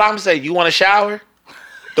 That's all I'm saying. You want a shower?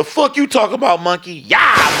 The fuck you talking about, monkey?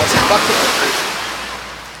 Yeah, motherfucker.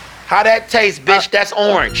 How that taste, bitch? That's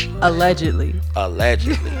orange. Allegedly.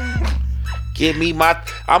 Give me my...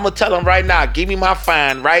 I'm going to tell him right now. Give me my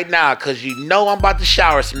fine right now. Because you know I'm about to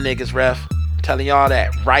shower some niggas, ref. I'm telling y'all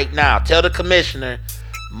that right now. Tell the commissioner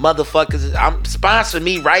Motherfuckers, sponsor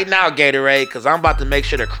me right now, Gatorade, because I'm about to make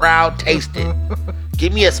sure the crowd taste it.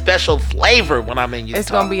 Give me a special flavor when I'm in Utah. It's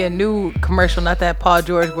gonna be a new commercial, not that Paul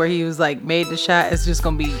George where he was like made the shot. It's just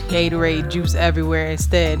gonna be Gatorade juice everywhere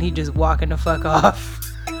instead. He just walking the fuck off.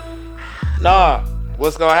 Nah,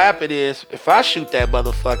 what's gonna happen is if I shoot that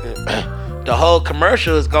motherfucker, the whole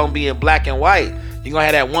commercial is gonna be in black and white. You're gonna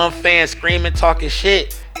have that one fan screaming, talking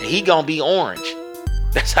shit, and he gonna be orange.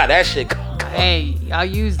 That's how that shit gonna go. Hey, I'll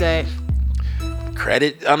use that.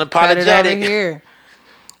 Credit Cut it over unapologetic. here.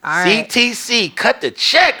 All right. CTC, cut the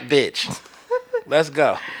check, bitch. Let's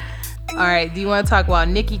go. All right. Do you want to talk about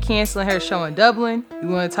Nicki canceling her show in Dublin? You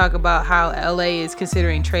want to talk about how LA is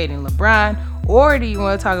considering trading LeBron? Or do you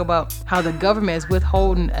want to talk about how the government is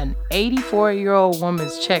withholding an 84-year-old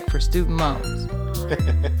woman's check for student loans?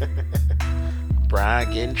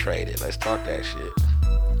 Brian getting traded. Let's talk that shit.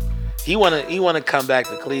 He wanna come back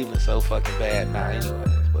to Cleveland so fucking bad now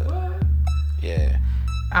anyways, but yeah.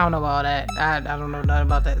 I don't know about all that. I don't know nothing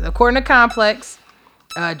about that. According to Complex,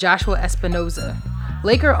 Joshua Espinoza,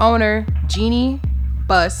 Laker owner Jeannie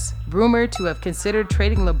Buss, rumored to have considered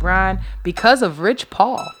trading LeBron because of Rich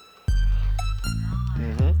Paul.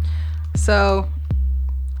 Mm-hmm. So,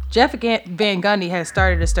 Jeff Van Gundy has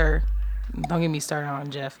started a stir. Don't get me started on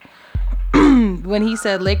Jeff. When he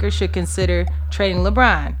said Lakers should consider trading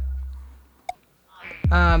LeBron.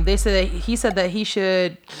 He said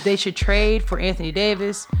that they should trade for Anthony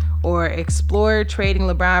Davis or explore trading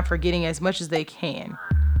LeBron for getting as much as they can.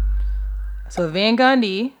 So Van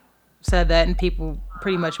Gundy said that and people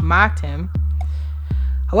pretty much mocked him.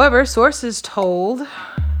 However, sources told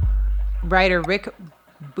writer Rick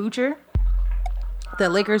Boucher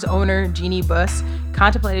that Lakers owner Jeannie Buss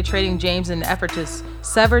contemplated trading James in an effort to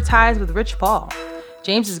sever ties with Rich Paul,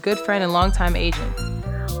 James' good friend and longtime agent.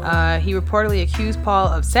 He reportedly accused Paul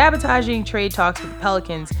of sabotaging trade talks with the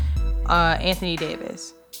Pelicans, Anthony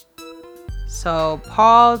Davis. So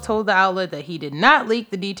Paul told the outlet that he did not leak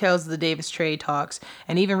the details of the Davis trade talks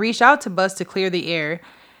and even reached out to Buss to clear the air.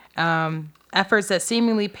 Efforts that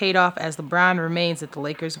seemingly paid off as LeBron remains at the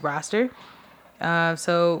Lakers roster.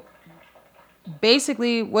 So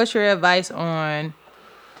basically, what's your advice on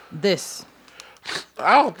this?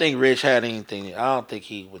 I don't think Rich had anything. I don't think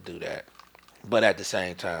he would do that. But at the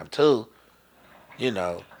same time, too, you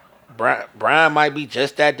know, Brian might be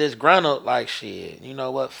just that disgruntled. Like, shit, you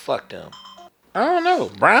know what? Fuck them. I don't know.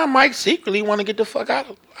 Brian might secretly want to get the fuck out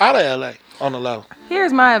of LA on the low.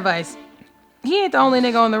 Here's my advice. He ain't the only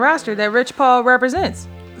nigga on the roster that Rich Paul represents.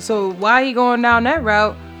 So why he going down that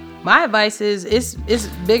route? My advice is it's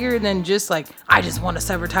bigger than just like, I just want to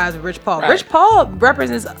sever ties with Rich Paul. Right. Rich Paul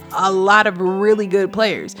represents a lot of really good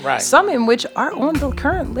players. Right. Some in which are on the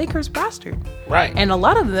current Lakers roster. Right. And a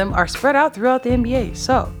lot of them are spread out throughout the NBA.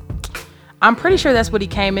 So I'm pretty sure that's what he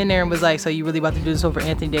came in there and was like, so you really about to do this over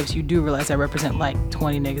Anthony Davis? You do realize I represent like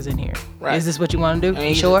 20 niggas in here. Right. Is this what you want to do? And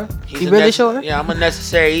You sure? he's You a really sure? Yeah, I'm a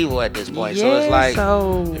necessary evil at this point. So Yeah, it's like,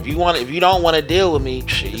 so- if you don't want to deal with me,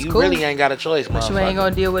 shit, you cool. really ain't got a choice, But you ain't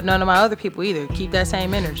gonna deal with none of my other people either. Keep that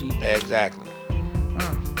same energy. Exactly.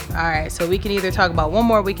 All right, so we can either talk about one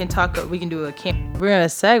more. We can do a camp. We're gonna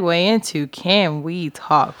segue into Can We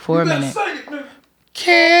Talk for a minute.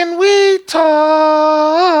 Can we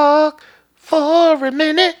talk for a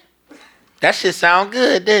minute? That shit sound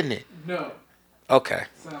good, didn't it? No. Okay.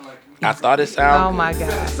 Sound like me. I thought it sounded Oh my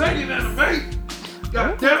God. Sing it in the bass.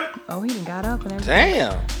 God damn it. Oh, he done got up and everything.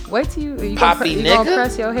 Damn. Wait till you Poppy gonna nigga?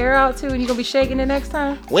 press your hair out too, and you gonna be shaking it next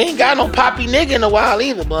time. We ain't got no poppy nigga in a while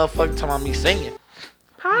either, motherfucker. Talking about me singing.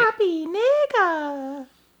 Poppy nigga.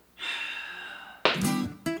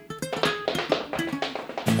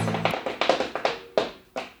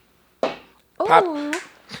 Pop- Ooh,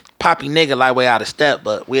 Poppy nigga like way out of step,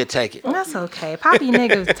 but we'll take it. that's okay. Poppy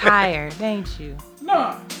nigga's tired, ain't you?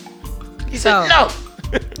 No. He So- said no.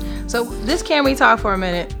 So this Can We Talk for a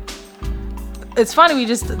minute? It's funny we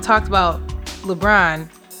just talked about LeBron.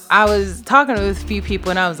 I was talking to a few people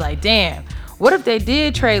and I was like, damn, what if they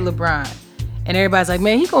did trade LeBron? And everybody's like,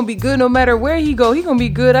 man, he gonna be good no matter where he go. He gonna be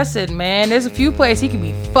good. I said, man, there's a few places he can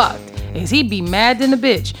be fucked. Is he be mad than a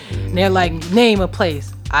bitch? And they're like, name a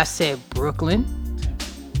place. I said, Brooklyn.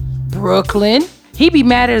 He be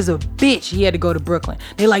mad as a bitch. He had to go to Brooklyn.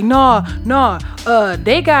 They like, nah.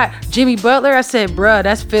 They got Jimmy Butler. I said, bruh,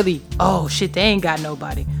 that's Philly. Oh shit, they ain't got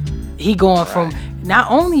nobody. He going from, not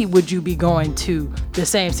only would you be going to the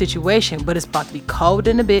same situation, but it's about to be cold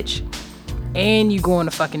in a bitch, and you going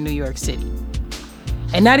to fucking New York City.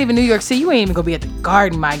 And not even New York City, you ain't even gonna be at the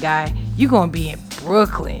Garden, my guy. You gonna be in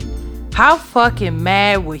Brooklyn. How fucking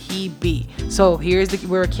mad would he be? So here's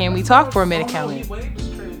where Can We Talk for a minute, Kelly?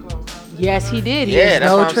 Yes, he did. He Yeah, has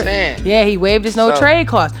that's no what I'm saying. Yeah, he waived his no So- trade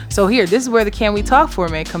clause. So here, this is where the Can We Talk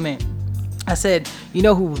format come in. I said, you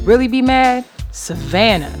know who would really be mad?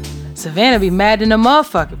 Savannah. Savannah be mad in a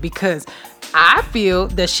motherfucker because I feel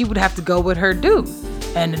that she would have to go with her dude.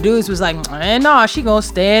 And the dudes was like, nah, she gonna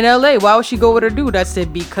stay in LA. Why would she go with her dude? I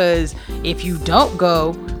said, because if you don't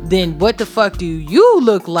go, then what the fuck do you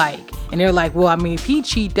look like? And they're like, well, I mean, if he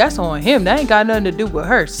cheat, that's on him. That ain't got nothing to do with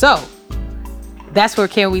her. So that's where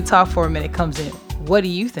Can We Talk for a Minute comes in. What do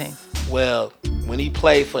you think? Well, when he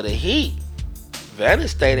played for the Heat, Vanna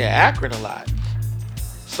stayed in Akron a lot.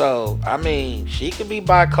 So, I mean, she could be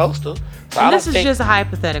bi-coastal. So And this is just a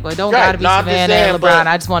hypothetical. It don't gotta be I'm just Savannah saying, and but- LeBron.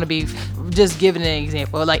 I just want to be just giving an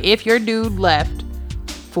example. Like if your dude left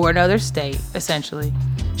for another state, essentially,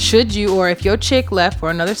 should you, or if your chick left for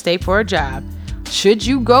another state for a job, should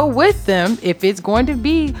you go with them if it's going to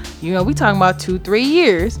be, you know, we talking about 2-3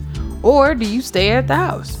 years, or do you stay at the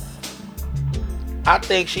house? I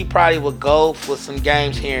think she probably would go for some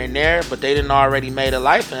games here and there, but they didn't already made a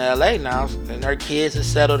life in LA now, and her kids are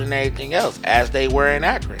settled and everything else, as they were in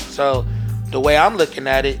Akron. So the way I'm looking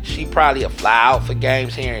at it, she probably would fly out for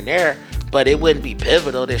games here and there, but it wouldn't be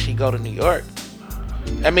pivotal that she go to New York.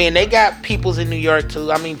 I mean, they got peoples in New York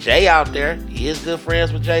too. I mean, Jay out there, he is good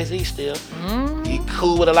friends with Jay-Z still. He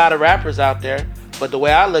cool with a lot of rappers out there. But the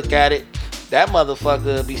way I look at it, that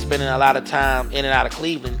motherfucker be spending a lot of time in and out of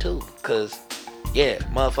Cleveland too. Cause yeah,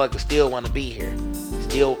 motherfuckers still want to be here.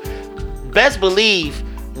 Still, best believe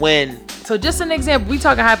when. So just an example, we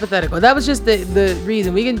talking hypothetical. That was just the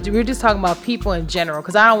reason. We're just talking about people in general,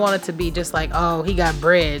 because I don't want it to be just like, oh, he got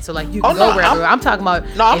bread, so like you can go wherever. I'm talking about.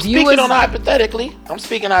 No, I'm if you speaking was, on hypothetically. I'm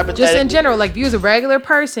speaking hypothetically. just in general, like if you was a regular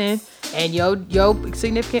person and your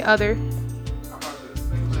significant other. How about this?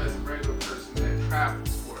 Think as a regular person that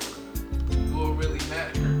travels for it. Will it really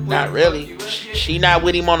matter? Not really. She not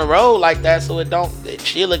with him on the road like that, so it don't.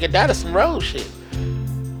 She'll look at that as some road shit.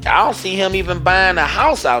 I don't see him even buying a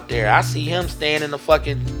house out there. I see him staying in the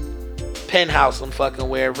fucking penthouse and fucking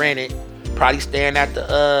where rented. Probably staying at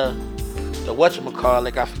the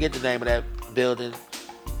whatchamacallit, I forget the name of that building.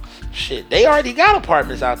 Shit, they already got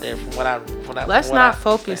apartments out there from what I. Let's not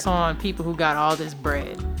focus on people who got all this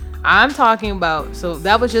bread. I'm talking about. So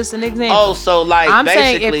that was just an example. Oh, so like I'm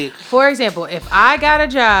basically. saying, for example, if I got a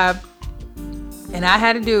job and I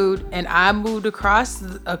had a dude and I moved across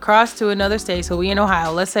to another state, so we in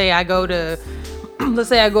Ohio. Let's say I go to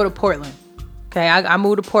Portland. Okay, I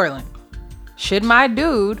move to Portland. Should my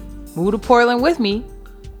dude move to Portland with me,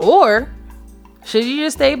 or should you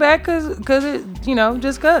just stay back cause it, you know,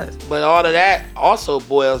 just cause? But all of that also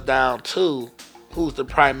boils down to who's the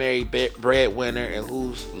primary breadwinner and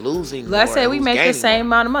who's losing. Let's more say and we who's make the gaining same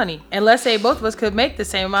more. amount of money, and let's say both of us could make the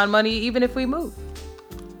same amount of money even if we move.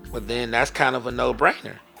 Well, then that's kind of a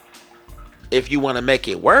no-brainer. If you want to make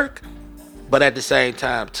it work, but at the same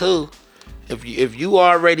time too, if you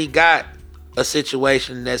already got a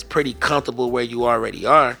situation that's pretty comfortable where you already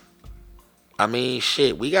are, I mean,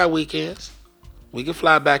 shit, we got weekends. We can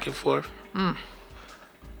fly back and forth.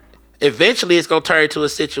 Eventually, it's going to turn into a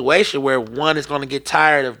situation where one is going to get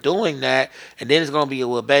tired of doing that, and then it's going to be,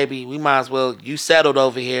 well, baby, we might as well, you settled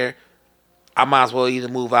over here. I might as well either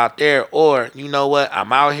move out there, or, you know what,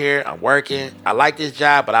 I'm out here, I'm working, I like this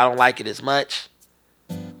job, but I don't like it as much.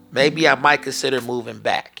 Maybe I might consider moving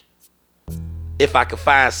back if I could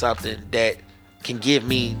find something that can give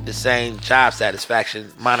me the same job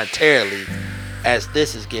satisfaction monetarily as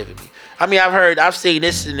this is giving me. I mean, I've seen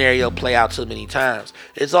this scenario play out too many times.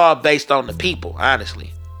 It's all based on the people,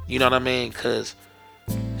 honestly. You know what I mean? Because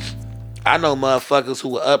I know motherfuckers who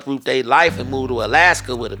will uproot their life and move to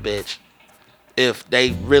Alaska with a bitch if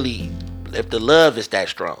the love is that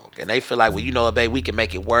strong. And they feel like, well, you know what, babe, we can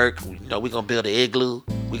make it work. You know, we're going to build an igloo.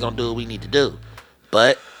 We're going to do what we need to do.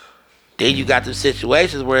 But then you got the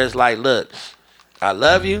situations where it's like, look, I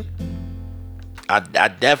love you. I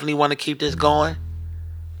definitely want to keep this going.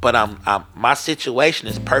 But my situation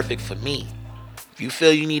is perfect for me. If you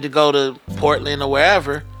feel you need to go to Portland or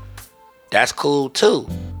wherever, that's cool too.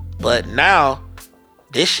 But now,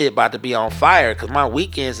 this shit about to be on fire because my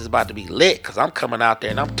weekends is about to be lit because I'm coming out there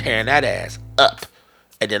and I'm tearing that ass up.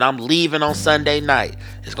 And then I'm leaving on Sunday night.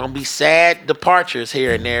 It's going to be sad departures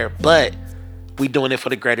here and there, but we doing it for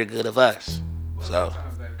the greater good of us. So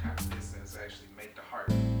Sometimes that kind of distance actually make the heart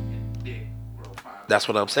and dick grow fine. that's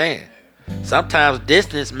what I'm saying. Sometimes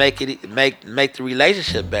distance make the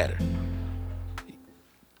relationship better.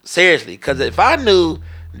 Seriously, because if I knew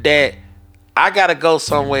that I gotta go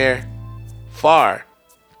somewhere far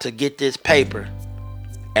to get this paper,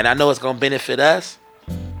 and I know it's gonna benefit us,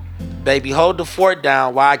 baby, hold the fort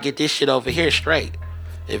down while I get this shit over here straight.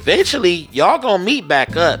 eventually y'all gonna meet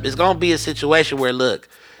back up. It's gonna be a situation where, look,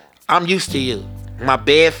 I'm used to you. My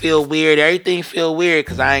bed feel weird. Everything feel weird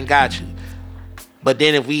because I ain't got you. But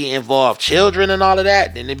then if we involve children and all of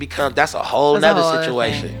that, then that's a whole nother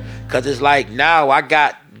situation. Because it's like, now I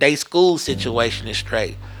got they school situation is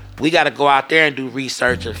straight. We got to go out there and do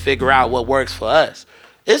research and figure out what works for us.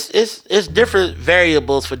 It's different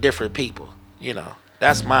variables for different people. You know,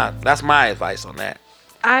 that's my advice on that.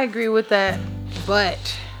 I agree with that,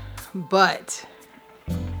 but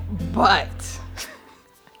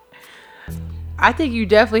I think you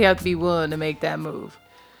definitely have to be willing to make that move.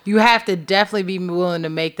 You have to definitely be willing to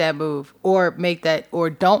make that move, or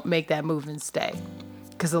don't make that move and stay.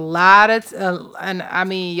 Because a lot of, and I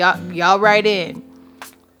mean, y'all right in,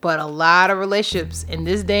 but a lot of relationships in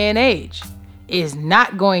this day and age is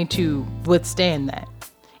not going to withstand that.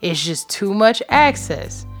 It's just too much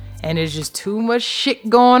access, and there's just too much shit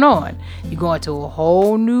going on. You go into a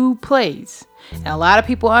whole new place, and a lot of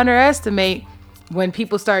people underestimate when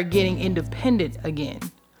people start getting independent again.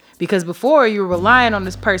 Because before, you were relying on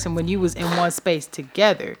this person when you was in one space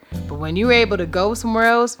together. But when you were able to go somewhere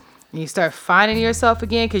else and you start finding yourself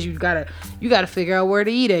again, because you gotta figure out where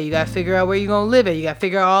to eat at. You gotta figure out where you're gonna live at. You gotta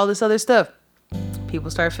figure out all this other stuff.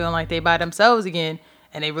 People start feeling like they by themselves again,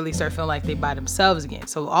 and they really start feeling like they by themselves again.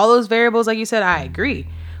 So all those variables, like you said, I agree.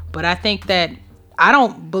 But I think that I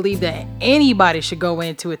don't believe that anybody should go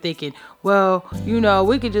into it thinking, well, you know,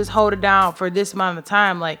 we could just hold it down for this amount of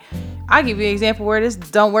time. Like, I'll give you an example where this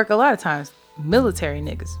don't work a lot of times. Military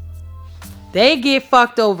niggas. They get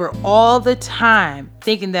fucked over all the time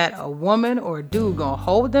thinking that a woman or a dude gonna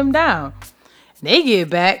hold them down. They get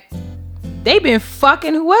back, they been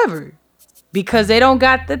fucking whoever because they don't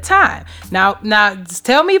got the time. Now, just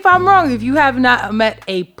tell me if I'm wrong if you have not met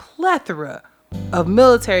a plethora of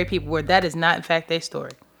military people where that is not in fact their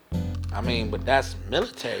story. I mean, but that's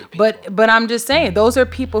military people. But I'm just saying, those are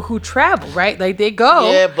people who travel, right? Like, they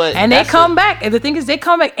go, but and they come back. And the thing is, they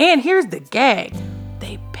come back, and here's the gag: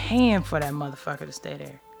 they paying for that motherfucker to stay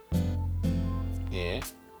there. Yeah.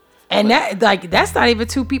 And that's not even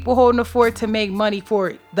two people holding the fort to make money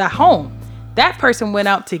for the home. That person went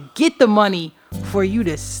out to get the money for you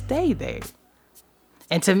to stay there.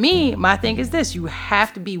 And to me, my thing is this: you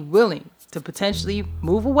have to be willing to potentially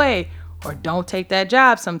move away or don't take that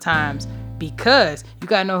job sometimes, because you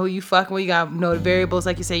gotta know who you fucking with. You gotta know the variables.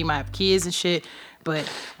 Like you say, you might have kids and shit. But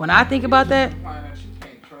when I think about that,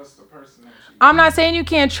 I'm not saying you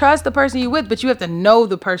can't trust the person you with, but you have to know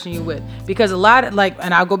the person you with. Because a lot of, like,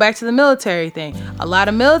 and I'll go back to the military thing. A lot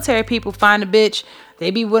of military people find a bitch,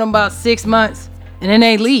 they be with them about 6 months, and then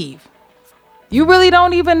they leave. You really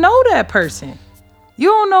don't even know that person. You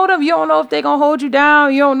don't know them. You don't know if they're going to hold you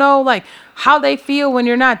down. You don't know, like, how they feel when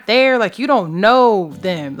you're not there. Like, you don't know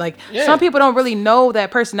them. Like, some people don't really know that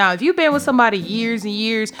person. Now, if you've been with somebody years and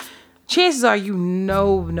years, chances are you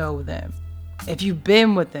know them. If you've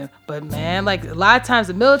been with them. But, man, like, a lot of times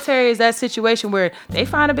the military is that situation where they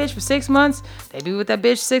find a bitch for 6 months. They be with that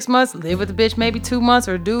bitch 6 months. Live with the bitch maybe 2 months,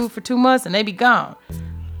 or a dude for 2 months, and they be gone.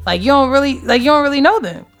 Like, you don't really know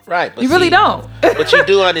them. Right. But you really don't. But you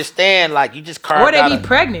do understand, like, you just carved out. Or they be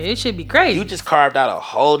pregnant. It should be crazy. You just carved out a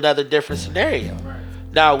whole nother different scenario. Right.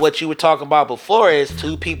 Now, what you were talking about before is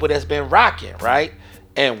two people that's been rocking, right?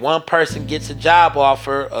 And one person gets a job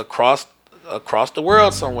offer across the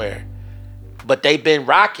world somewhere. But they've been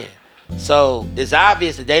rocking. So it's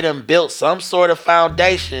obvious that they done built some sort of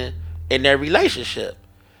foundation in their relationship.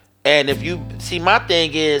 And if you see, my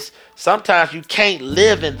thing is, sometimes you can't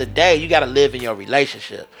live in the day. You got to live in your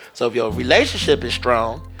relationship. So if your relationship is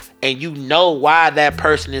strong and you know why that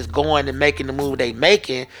person is going and making the move they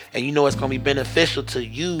making, and you know it's going to be beneficial to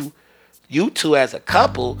you two as a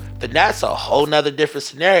couple, then that's a whole nother different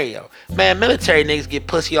scenario. Man, military niggas get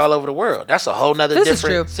pussy all over the world. That's a whole nother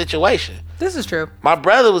different situation. This is true. My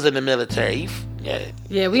brother was in the military.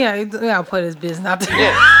 Yeah, we gotta put his business out there.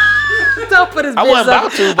 Yeah. Don't put his business out. I wasn't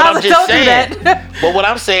about to, but I'm just saying. Do that. But what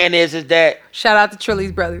I'm saying is that shout out to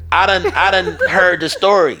Trilly's brother. I done heard the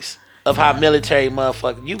stories of how military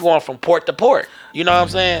motherfucker, you going from port to port. You know what I'm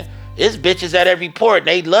saying? It's bitches at every port.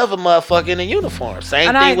 They love a motherfucker in a uniform.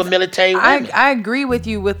 Same thing with military women. I agree with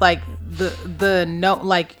you with, like, the no,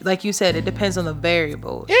 like you said, it depends on the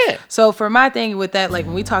variables. Yeah. So for my thing with that, like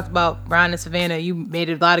when we talked about Brian and Savannah, you made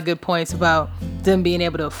a lot of good points about them being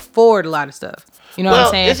able to afford a lot of stuff. You know what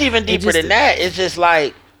I'm saying? It's even deeper than that. It's just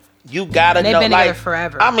like, you gotta know. They've been like, together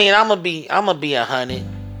forever. I mean, I'm gonna be 100.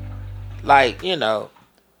 Like, you know,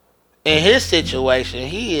 in his situation,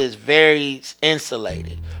 he is very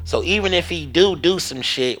insulated. So even if he do some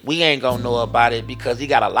shit, we ain't gonna know about it because he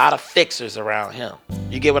got a lot of fixers around him.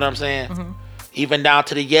 You get what I'm saying? Mm-hmm. even down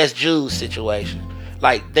to the Yes Jews situation.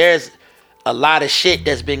 Like, there's a lot of shit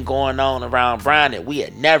that's been going on around Brian that we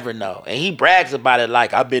had never know, and he brags about it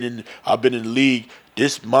like I've been in the league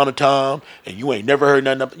this amount of time, and you ain't never heard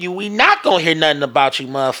nothing about you. We not gonna hear nothing about you,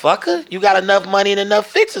 motherfucker. You got enough money and enough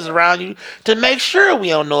fixes around you to make sure we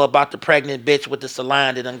don't know about the pregnant bitch with the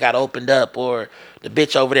salon that done got opened up, or the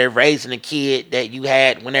bitch over there raising a kid that you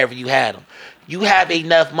had whenever you had them. You have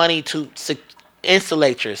enough money to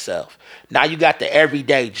insulate yourself. Now you got the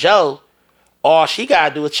everyday Joe. All she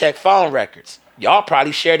gotta do is check phone records. Y'all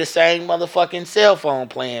probably share the same motherfucking cell phone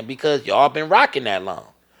plan because y'all been rocking that long.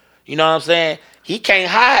 You know what I'm saying? He can't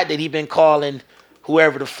hide that he been calling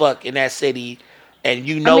whoever the fuck in that city, and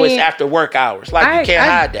it's after work hours. Like, you can't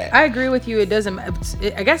hide that. I agree with you. It doesn't.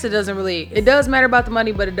 I guess it doesn't really. It does matter about the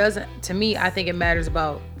money, but it doesn't. To me, I think it matters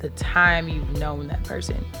about the time you've known that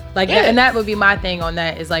person. Like, and that would be my thing on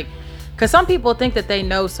that. Is like, because some people think that they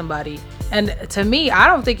know somebody. And to me, I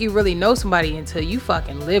don't think you really know somebody until you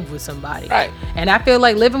fucking live with somebody. Right. And I feel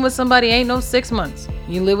like living with somebody ain't no 6 months.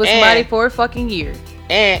 You live with somebody for a fucking year.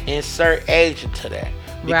 And insert age into that.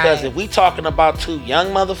 Because if we talking about two young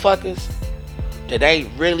motherfuckers that ain't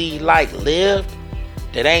really like lived,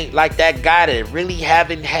 that ain't like that guy that really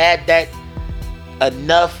haven't had that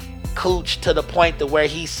enough cooch to the point to where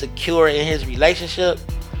he's secure in his relationship.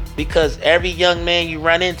 Because every young man you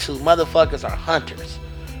run into, motherfuckers are hunters.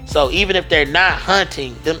 So even if they're not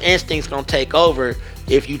hunting, them instincts gonna take over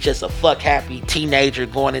if you just a fuck happy teenager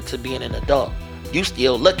going into being an adult. You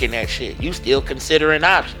still looking at shit. You still considering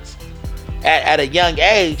options. At a young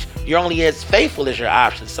age, you're only as faithful as your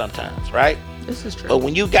options sometimes, right? This is true. But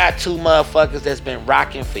when you got two motherfuckers that's been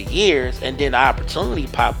rocking for years and then the opportunity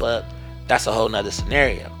pop up, that's a whole nother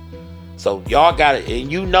scenario. So y'all got it.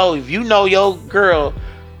 And if you know your girl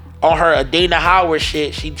on her Adina Howard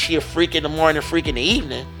shit, she a freak in the morning, freak in the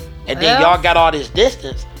evening, and then y'all got all this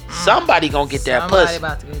distance, somebody gonna get that pussy.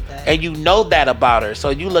 About to get that. And you know that about her.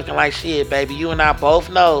 So you looking like shit, baby. You and I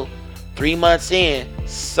both know 3 months in,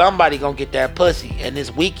 somebody gonna get that pussy. And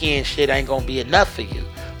this weekend shit ain't gonna be enough for you.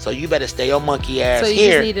 So you better stay your monkey ass here. So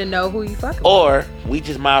you just need to know who you fucking or with. We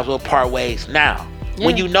just might as well part ways now. Yeah.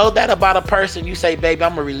 When you know that about a person, you say, baby,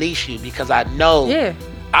 I'm gonna release you because I know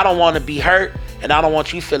I don't want to be hurt. And I don't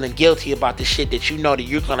want you feeling guilty about the shit that you know that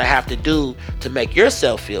you're going to have to do to make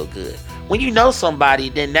yourself feel good. When you know somebody,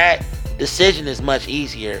 then that decision is much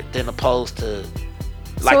easier than opposed to,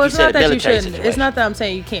 like you said, a military situation. It's not that I'm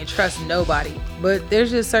saying you can't trust nobody, but there's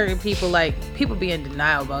just certain people, like, people be in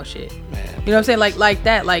denial about shit. Man. You know what I'm saying? Like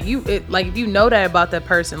that. Like, if you know that about that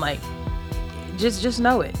person, like, just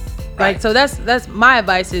know it. Right. Like, so that's my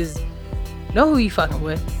advice is know who you fucking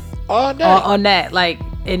with. All day. On that. Like,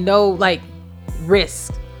 and know, like,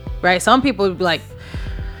 risk, right? Some people would be like,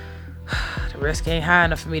 the risk ain't high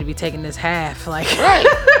enough for me to be taking this half, like. Right.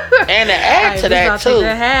 And to add to that too,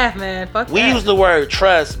 that half, man. Fuck we that. use the word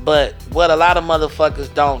trust, but what a lot of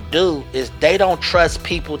motherfuckers don't do is they don't trust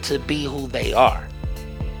people to be who they are.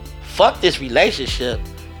 Fuck this relationship.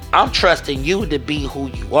 I'm trusting you to be who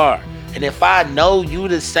you are. And if I know you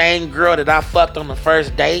the same girl that I fucked on the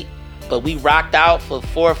first date, but we rocked out for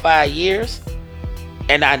 4 or 5 years,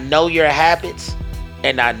 and I know your habits,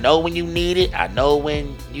 and I know when you need it, I know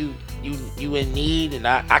when you in need, and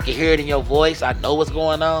I can hear it in your voice, I know what's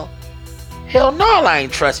going on. Hell no, I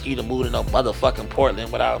ain't trust you to move to no motherfucking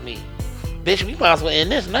Portland without me. Bitch, we might as well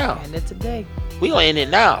end this now. End it today. We gonna end it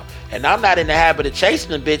now. And I'm not in the habit of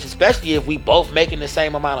chasing the bitch, especially if we both making the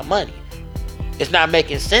same amount of money. It's not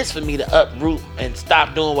making sense for me to uproot and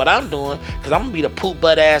stop doing what I'm doing, because I'm gonna be the poop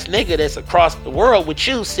butt ass nigga that's across the world with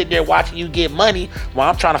you, sitting there watching you get money while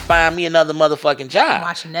I'm trying to find me another motherfucking job. I'm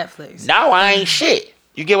watching Netflix. Now I ain't shit.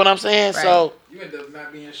 You get what I'm saying? Right. So you end up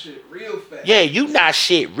not being shit real fast. Yeah, you not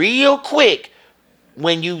shit real quick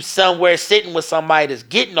when you somewhere sitting with somebody that's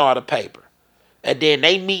getting all the paper, and then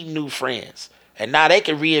they meet new friends. And now they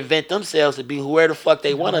can reinvent themselves to be whoever the fuck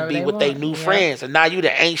they want to be with their new friends. And now you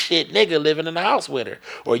the ain't shit nigga living in the house with her.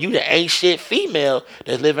 Or you the ain't shit female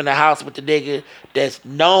that's living in the house with the nigga that's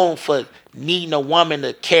known for needing a woman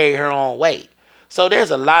to carry her own weight. So there's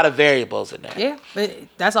a lot of variables in that. Yeah, but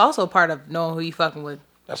that's also part of knowing who you fucking with.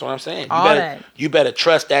 That's what I'm saying. That. You better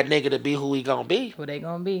trust that nigga to be who he gonna be. Who they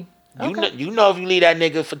gonna be. Okay. You know if you leave that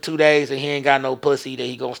nigga for 2 days and he ain't got no pussy, that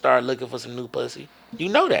he gonna start looking for some new pussy. You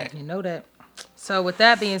know that. You know that. So with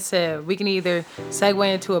that being said, we can either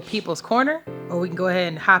segue into a People's Corner, or we can go ahead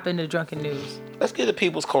and hop into Drunken News. Let's get to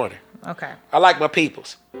People's Corner. Okay. I like my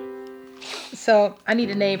peoples. So I need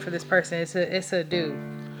a name for this person. It's a dude.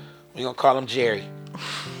 We're gonna call him Jerry.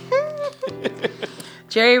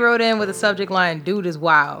 Jerry wrote in with the subject line, "Dude is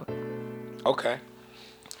wild." Okay.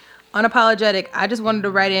 unapologetic. I just wanted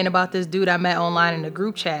to write in about this dude I met online in a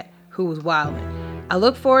group chat who was wilding. I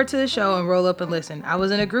look forward to the show and roll up and listen. I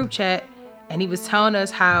was in a group chat and he was telling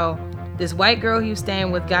us how this white girl he was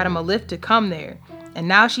staying with got him a lift to come there. And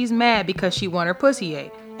now she's mad because she want her pussy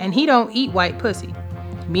ate. And he don't eat white pussy.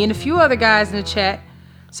 Me and a few other guys in the chat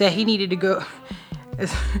said he needed to go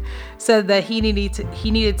said that he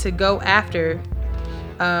needed to go after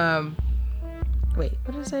wait,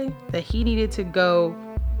 what did it say? That he needed to go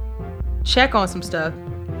check on some stuff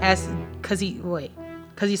cause he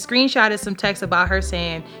screenshotted some text about her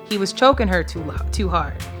saying he was choking her too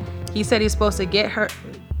hard. He said he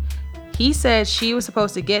said she was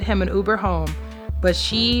supposed to get him an Uber home, but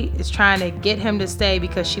she is trying to get him to stay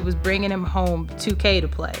because she was bringing him home 2K to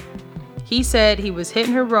play. He said he was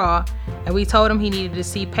hitting her raw, and we told him he needed to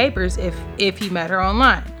see papers if he met her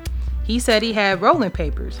online. He said he had rolling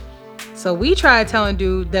papers. So we tried telling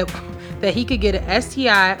dude that he could get an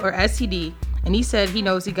STI or STD, and he said he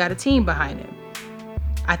knows he got a team behind him.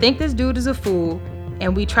 I think this dude is a fool,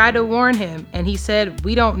 and we tried to warn him, and he said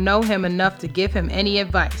we don't know him enough to give him any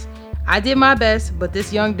advice. I did my best, but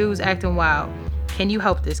this young dude's acting wild. Can you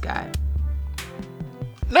help this guy?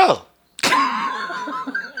 No. He's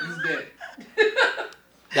dead.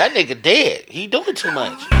 That nigga dead. He doing too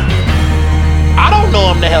much. I don't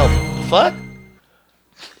know him to help him. The fuck?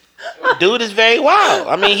 Dude is very wild.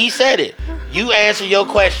 I mean, he said it. You answer your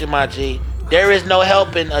question, my G. There is no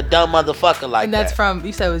helping a dumb motherfucker like that. And that's from,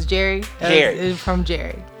 you said it was Jerry? Jerry. It was from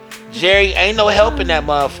Jerry. Jerry, ain't no helping that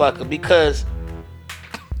motherfucker because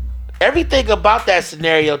everything about that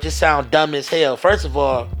scenario just sound dumb as hell. First of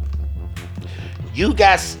all,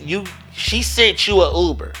 she sent you a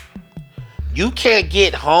Uber. You can't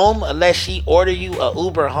get home unless she order you a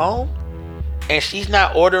Uber home? And she's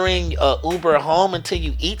not ordering a Uber home until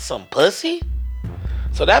you eat some pussy?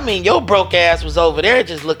 So that mean your broke ass was over there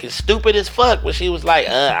just looking stupid as fuck when she was like,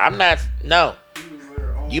 no.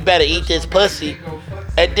 You better eat this pussy.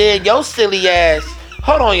 And then your silly ass,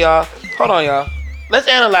 hold on y'all. Let's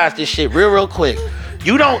analyze this shit real quick.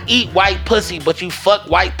 You don't eat white pussy, but you fuck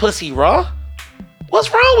white pussy raw?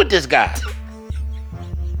 What's wrong with this guy?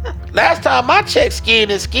 Last time I checked, skin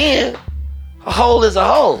is skin. A hole is a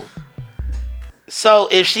hole. So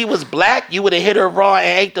if she was black, you would have hit her raw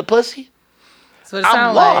and ate the pussy? That's what it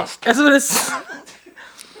sounds like. That's what it's.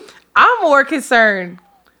 I'm more concerned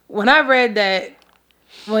when I read that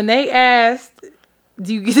when they asked,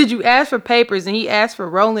 did you ask for papers? And he asked for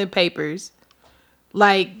rolling papers.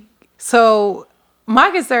 Like, so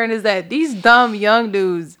my concern is that these dumb young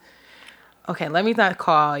dudes. Okay, let me not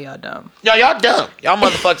call y'all dumb. No, y'all dumb. Y'all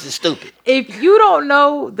motherfuckers is stupid. If you don't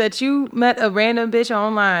know that you met a random bitch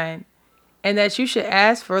online and that you should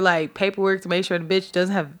ask for like paperwork to make sure the bitch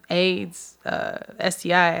doesn't have AIDS,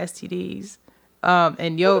 STI, STDs,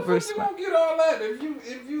 and you don't get all that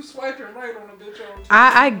if you swiping right on a bitch on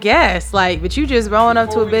I guess, like, but you just rolling up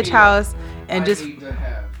to a bitch house and just. Need to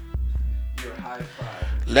have your high five.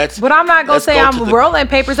 But I'm not gonna say I'm rolling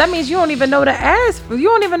papers. That means you don't even know to ask for. You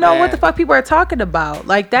don't even know what the fuck people are talking about.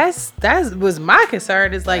 Like that was my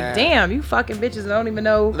concern. Is like, damn, you fucking bitches don't even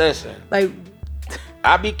know. Listen, like,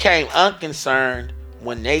 I became unconcerned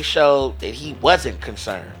when they showed that he wasn't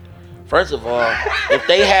concerned. First of all, if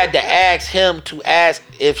they had to ask him to ask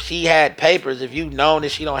if she had papers, if you known that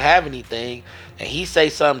she don't have anything, and he say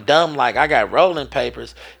something dumb like, I got rolling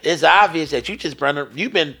papers, it's obvious that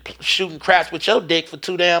you've been shooting craps with your dick for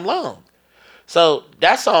too damn long. So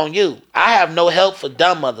that's on you. I have no help for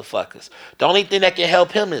dumb motherfuckers. The only thing that can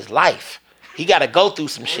help him is life. He got to go through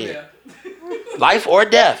some shit. Life or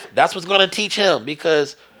death. That's what's going to teach him,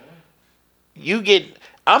 because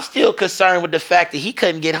I'm still concerned with the fact that he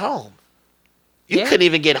couldn't get home. You couldn't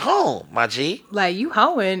even get home, my G. Like, you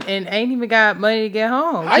hoeing and ain't even got money to get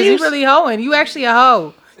home. Cause you really hoeing. You actually a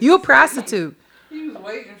hoe. You a prostitute. He was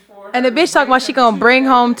waiting for her. And the bitch talking about she gonna bring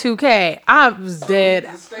home 2K. I was dead.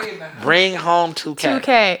 Bring home 2K.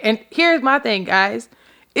 2K. And here's my thing, guys.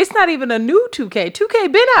 It's not even a new 2K.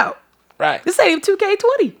 2K been out. Right. This ain't even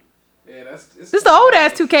 2K20. Yeah, this is the old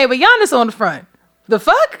ass 2K, but Giannis on the front. The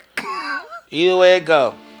fuck? Either way it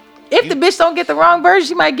go. If the bitch don't get the wrong version,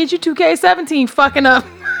 she might get you 2K17 fucking up.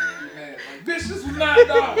 Bitch, this was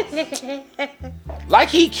 $9. Like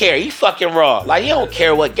he care. He fucking raw. Like he don't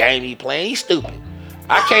care what game he playing. He's stupid.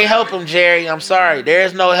 I can't help him, Jerry. I'm sorry. There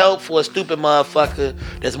is no help for a stupid motherfucker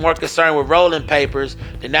that's more concerned with rolling papers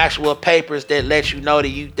than actual papers that let you know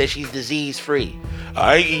that she's disease free.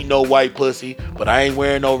 I ain't eating no white pussy, but I ain't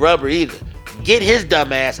wearing no rubber either. Get his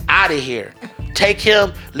dumb ass out of here. Take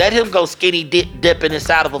him, let him go skinny dipping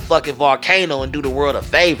inside of a fucking volcano and do the world a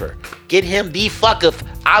favor. Get him the fuck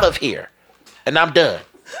out of here. And I'm done.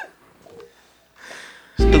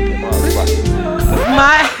 Stupid motherfucker.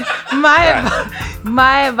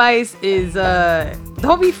 My advice is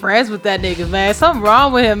don't be friends with that nigga, man. Something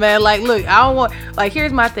wrong with him, man. Like, look, I don't want. Like,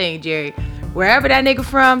 here's my thing, Jerry. Wherever that nigga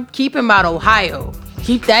from, keep him out Ohio.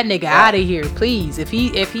 Keep that nigga out of here, please. If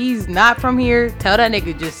he's not from here, tell that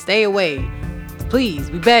nigga just stay away. Please,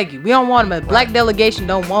 we beg you. We don't want him. A black delegation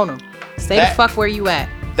don't want him. Stay the fuck where you at.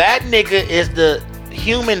 That nigga is the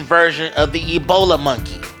human version of the Ebola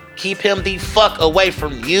monkey. Keep him the fuck away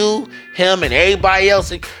from you, him, and everybody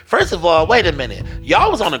else. First of all, wait a minute.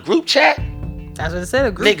 Y'all was on a group chat? That's what I said,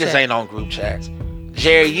 a group Niggas chat. ain't on group chats.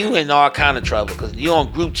 Jerry, you in all kind of trouble because you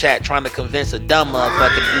on group chat trying to convince a dumb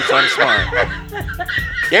motherfucker to do something smart.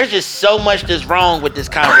 There's just so much that's wrong with this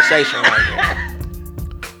conversation right here.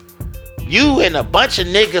 You and a bunch of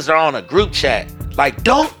niggas are on a group chat. Like,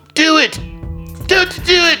 don't do it. Don't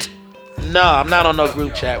do it. No, I'm not on no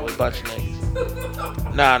group chat with a bunch of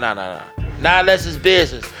niggas. No. Not unless it's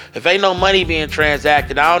business. If ain't no money being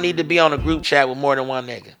transacted, I don't need to be on a group chat with more than one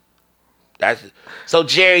nigga. So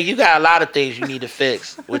Jerry, you got a lot of things you need to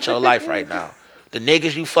fix with your life right now. The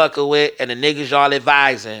niggas you fucking with and the niggas y'all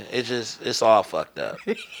advising, it's all fucked up.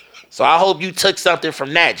 So I hope you took something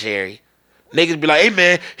from that, Jerry. Niggas be like, hey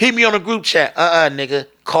man, hit me on a group chat. Nigga,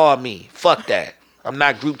 call me. Fuck that. I'm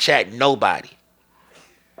not group chatting nobody.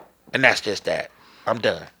 And that's just that. I'm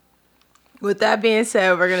done. With that being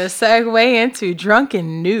said, we're going to segue into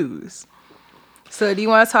drunken news. So do you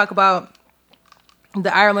want to talk about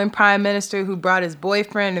the Ireland Prime Minister who brought his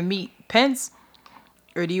boyfriend to meet Pence?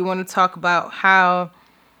 Or do you want to talk about how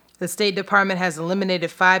the State Department has eliminated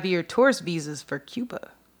 5-year tourist visas for Cuba?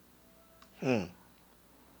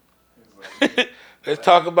 Let's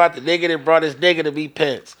talk about the nigga that brought his nigga to meet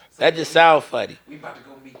Pence. That just sounds funny. We about to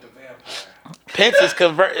go meet the vampire. Pence is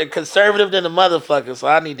conservative than a motherfucker, so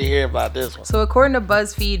I need to hear about this one. So according to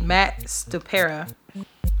BuzzFeed, Matt Stupera,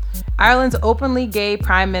 Ireland's openly gay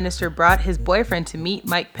prime minister brought his boyfriend to meet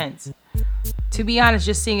Mike Pence. To be honest,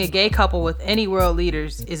 just seeing a gay couple with any world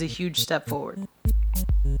leaders is a huge step forward.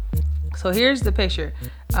 So here's the picture.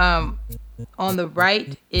 On the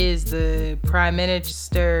right is the Prime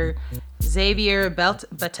Minister Xavier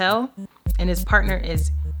Bettel, and his partner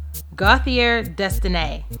is Gauthier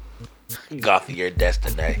Destiné. Gauthier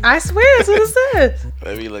Destiné. I swear that's what it says.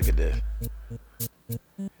 Let me look at this.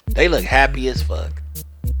 They look happy as fuck.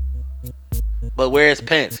 But where's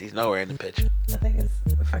Pence? He's nowhere in the picture. I think it's,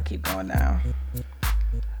 if I keep going down.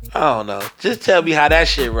 I don't know. Just tell me how that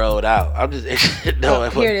shit rolled out. I'm just interested in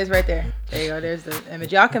knowing. Here it is right there. There you go. There's the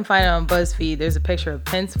image. Y'all can find it on BuzzFeed. There's a picture of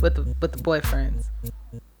Pence with the boyfriends.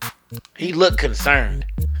 He looked concerned.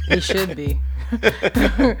 He should be.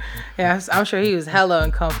 Yeah, I'm sure he was hella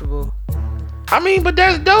uncomfortable. I mean, but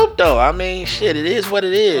that's dope though. I mean, shit, it is what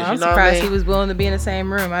it is. Well, I'm you know surprised what I mean? he was willing to be in the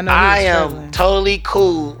same room. I know he was I struggling. am totally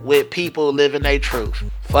cool with people living their truth.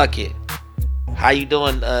 Fuck it. How you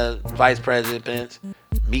doing, Vice President Pence?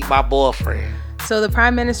 Meet my boyfriend. So the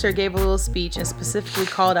Prime Minister gave a little speech and specifically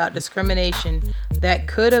called out discrimination that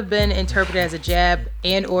could have been interpreted as a jab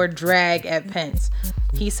and or drag at Pence.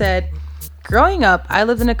 He said, "Growing up, I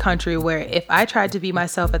lived in a country where if I tried to be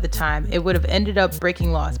myself at the time, it would have ended up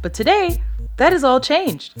breaking laws. But today, that has all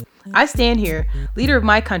changed. I stand here, leader of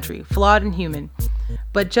my country, flawed and human,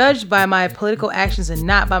 but judged by my political actions and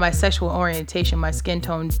not by my sexual orientation, my skin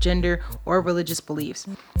tone, gender, or religious beliefs.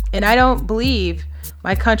 And I don't believe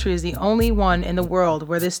my country is the only one in the world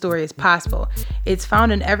where this story is possible. It's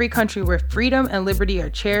found in every country where freedom and liberty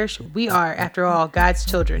are cherished. We are, after all, God's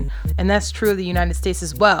children. And that's true of the United States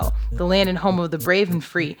as well, the land and home of the brave and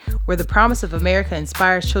free, where the promise of America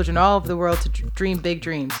inspires children all over the world to dream big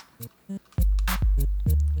dreams."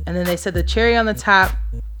 And then they said the cherry on the top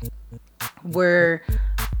were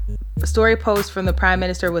story posts from the Prime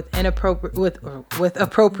Minister with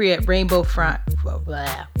appropriate rainbow font,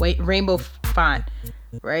 rainbow font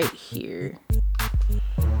right here.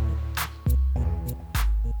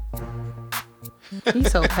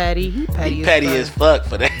 He's so petty. He petty As fuck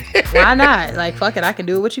for that. Why not? Like, fuck it, I can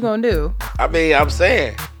do it. What you gonna do? I mean, I'm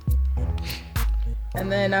saying. And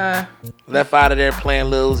then left out of there playing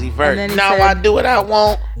Lil Uzi Vert. Now said, I do what I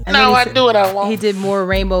want. Now I do what I want. He did more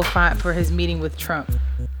rainbow font for his meeting with Trump.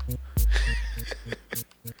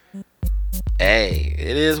 Hey,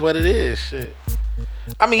 it is what it is. Shit.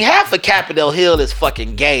 I mean, half of Capitol Hill is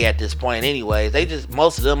fucking gay at this point anyways.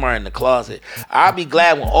 Most of them are in the closet. I'll be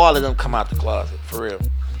glad when all of them come out the closet, for real.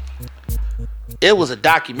 It was a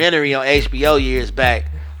documentary on HBO years back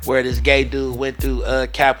where this gay dude went through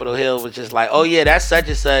Capitol Hill, was just like, oh yeah, that's such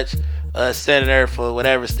and such senator for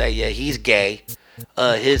whatever state. Yeah, he's gay.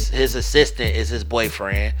 his assistant is his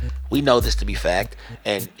boyfriend. We know this to be fact.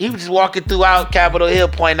 And he was just walking throughout Capitol Hill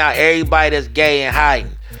pointing out everybody that's gay and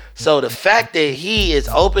hiding. So the fact that he is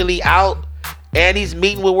openly out and he's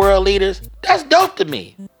meeting with world leaders, that's dope to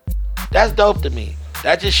me. That's dope to me.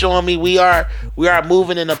 That's just showing me we are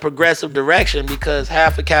moving in a progressive direction because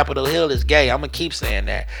half of Capitol Hill is gay. I'm going to keep saying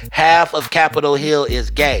that. Half of Capitol Hill is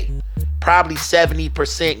gay. Probably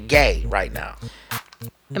 70% gay right now.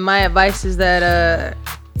 And my advice is that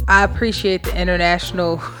I appreciate the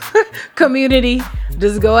international community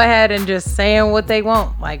just go ahead and just saying what they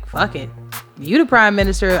want. Like, fuck it. You the prime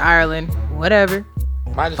minister of Ireland. Whatever.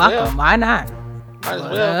 Might as Fuck well. them. Why not? Might as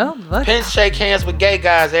well. Fuck it. Pence shake hands with gay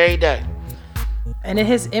guys every day. And in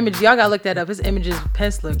his image, y'all gotta look that up. His images,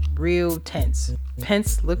 Pence look real tense.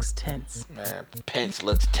 Pence looks tense. Man, Pence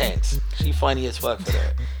looks tense. She funny as fuck for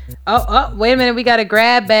that. Oh, wait a minute. We got a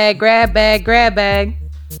grab bag.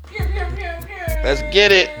 Let's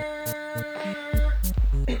get it.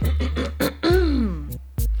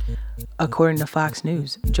 According to Fox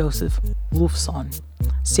News, Joseph Wolfson,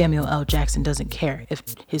 Samuel L. Jackson doesn't care if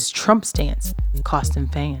his Trump stance cost him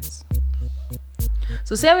fans.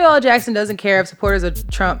 So Samuel L. Jackson doesn't care if supporters of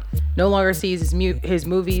Trump no longer sees his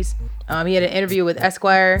movies. He had an interview with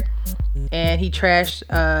Esquire, and he trashed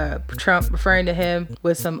Trump, referring to him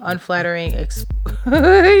with some unflattering.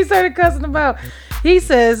 He started cussing him out. He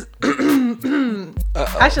says,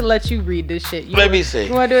 "I should let you read this shit." Let me see.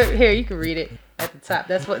 You want to do it? Here, you can read it at the top.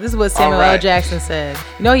 This is what Samuel L. Jackson said.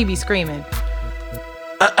 You know he be screaming.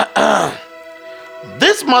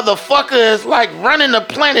 This motherfucker is like running the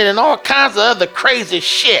planet and all kinds of other crazy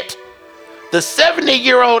shit. The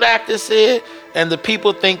 70-year-old actor said, and the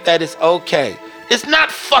people think that it's okay. It's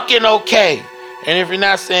not fucking okay. And if you're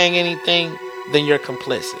not saying anything, then you're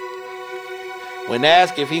complicit. When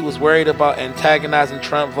asked if he was worried about antagonizing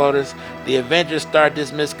Trump voters, the Avengers star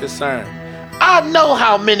dismissed concern. I know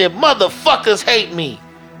how many motherfuckers hate me.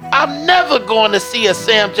 I'm never going to see a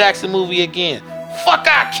Sam Jackson movie again. Fuck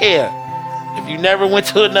I care. If you never went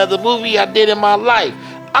to another movie I did in my life,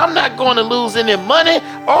 I'm not going to lose any money.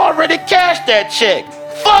 I already cashed that check.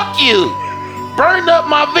 Fuck you. Burn up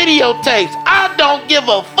my videotapes. I don't give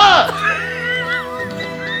a fuck.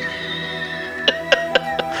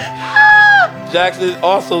 Jackson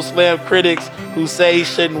also slammed critics who say he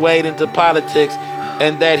shouldn't wade into politics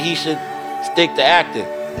and that he should stick to acting.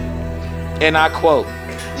 And I quote,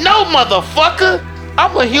 "No, motherfucker.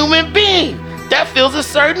 I'm a human being that feels a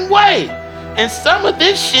certain way. And some of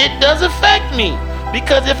this shit does affect me.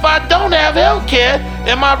 Because if I don't have health care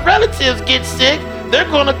and my relatives get sick, they're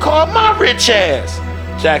gonna call my rich ass."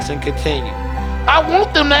 Jackson continued. "I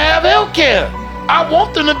want them to have health care. I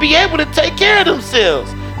want them to be able to take care of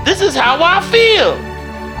themselves. This is how I feel.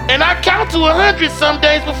 And I count to 100 some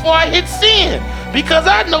days before I hit sin. Because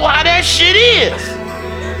I know how that shit is."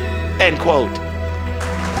 End quote.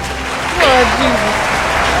 Oh, Jesus.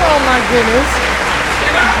 Oh, my goodness.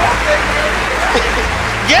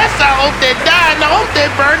 Yes, I hope they die and I hope they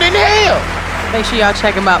burn in hell. Make sure y'all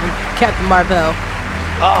check him out, Captain Marvel.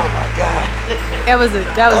 Oh my God. That was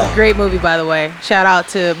a great movie, by the way. Shout out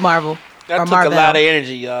to Marvel. That or took Marvel. a lot of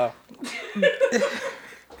energy, y'all.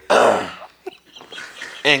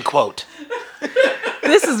 End quote.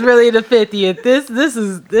 This is really the 50th. This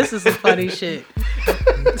is some funny shit.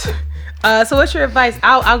 So what's your advice?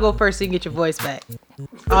 I'll go first so you can get your voice back.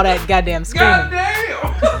 All that goddamn screaming.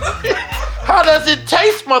 Goddamn. How does it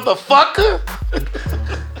taste, motherfucker?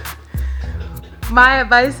 My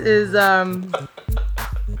advice is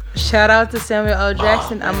shout out to Samuel L.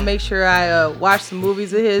 Jackson. I'm gonna make sure I watch some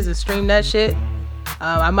movies of his and stream that shit.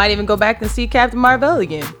 I might even go back and see Captain Marvel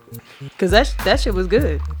again, cause that shit was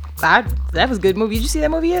good. That was a good movie. Did you see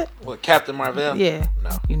that movie yet? What, Captain Marvel? Yeah. No.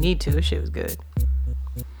 You need to. This shit was good.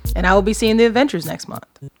 And I will be seeing the Avengers next month.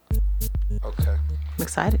 Okay. I'm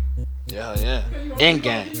excited. Yeah.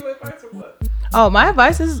 Endgame. Oh, my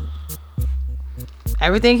advice is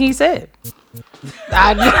everything he said.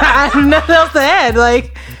 I have nothing else to add.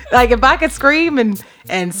 Like if I could scream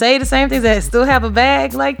and say the same things and still have a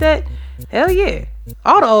bag like that, hell yeah.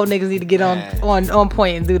 All the old niggas need to get on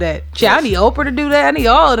point and do that. Shit, I need Oprah to do that. I need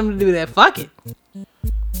all of them to do that. Fuck it.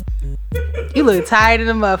 You look tired of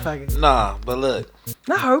the motherfucker. Nah, but look.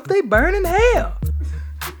 I hope they burn in hell.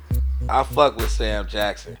 I fuck with Sam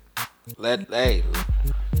Jackson. Hey,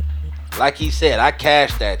 like he said, I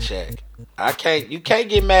cashed that check. You can't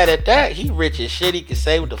get mad at that. He rich as shit. He can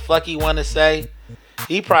say what the fuck he want to say.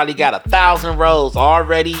 He probably got 1,000 roles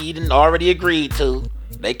already. He didn't already agreed to.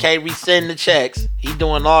 They can't resend the checks. He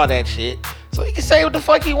doing all that shit. So he can say what the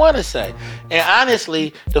fuck he want to say. And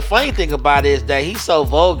honestly, the funny thing about it is that he's so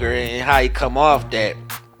vulgar in how he come off that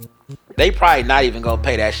they probably not even gonna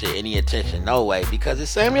pay that shit any attention, no way, because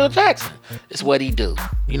it's Samuel Jackson. It's what he do.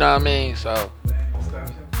 You know what I mean? So,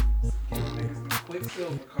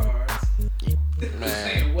 Quicksilver cards. man,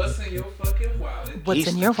 Saying what's in your fucking wallet? What's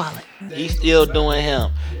in your wallet? he's still doing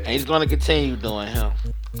him, and he's gonna continue doing him.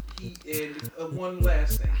 And one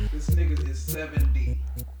last thing, this nigga is 7D.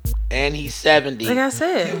 And he's 70, Like I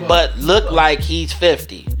said. but look like he's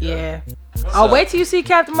 50. Yeah. Oh, wait till you see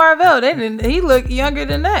Captain Marvel. He looked younger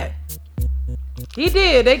than that. He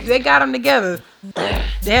did. They got him together.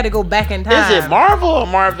 They had to go back in time. Is it Marvel or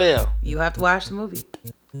Marvel? You have to watch the movie.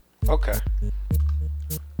 Okay.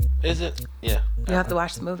 Is it? Yeah. You have to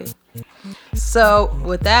watch the movie. So,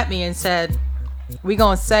 with that being said, we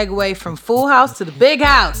gonna segue from Full House to the Big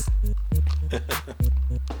House.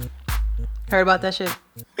 Heard about that shit?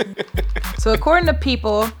 So, according to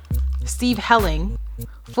People, Steve Helling,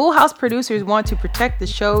 Full House producers want to protect the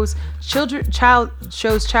show's child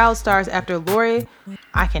stars after Lori,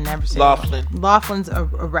 I can never say Laughlin's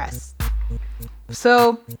arrest.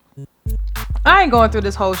 So, I ain't going through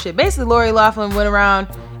this whole shit. Basically, Lori Loughlin went around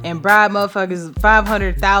and bribed motherfuckers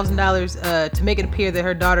 $500,000 to make it appear that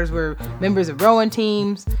her daughters were members of rowing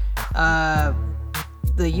teams. The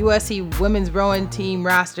USC women's rowing team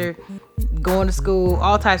roster, going to school,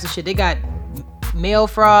 all types of shit. They got mail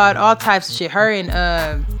fraud, all types of shit. Her and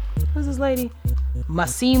who's this lady?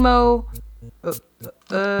 Massimo.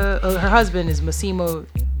 Her husband is Massimo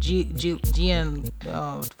Gian.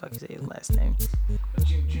 Oh, what the fuck is his last name?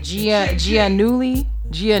 Giannulli.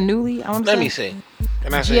 I want to say. Let me see.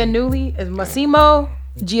 Can I see? Giannulli is Massimo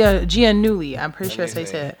Giannulli. I'm pretty sure that's how you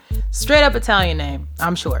say it. Straight up Italian name,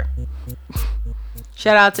 I'm sure.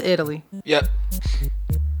 Shout out to Italy. Yep.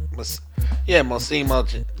 Massimo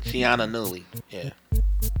Giannulli. Yeah.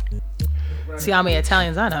 See how many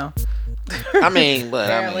Italians I know. I mean, but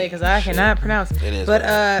Apparently, because I cannot pronounce it. It is.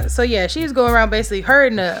 But so yeah, she was going around basically. Her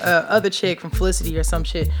and the other chick from Felicity or some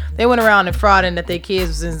shit. They went around and frauding that their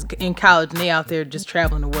kids was in college and they out there just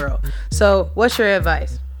traveling the world. So, what's your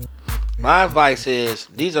advice? My advice is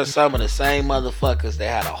these are some of the same motherfuckers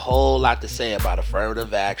that had a whole lot to say about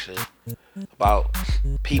affirmative action, about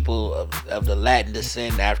people of the Latin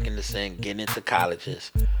descent, African descent getting into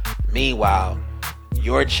colleges. Meanwhile,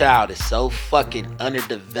 your child is so fucking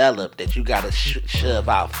underdeveloped that you gotta shove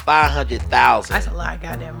out $500,000. That's a lot of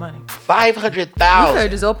goddamn money. $500,000. You could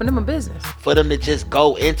have just opened them a business. For them to just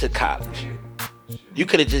go into college. You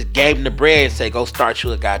could have just gave them the bread and say, go start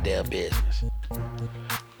you a goddamn business.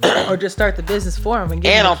 Or just start the business for them and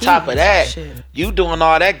get And them on top of that, shit. you doing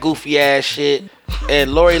all that goofy ass shit.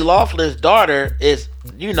 And Lori Loughlin's daughter is,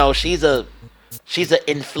 she's a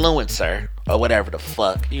influencer or whatever the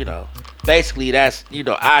fuck, Basically, that's,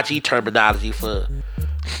 IG terminology for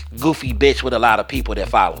goofy bitch with a lot of people that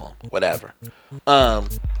follow him, whatever.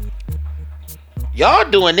 Y'all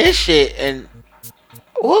doing this shit, and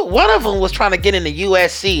one of them was trying to get into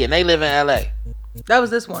USC, and they live in LA. That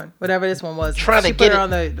was this one, whatever this one was. Trying she to get her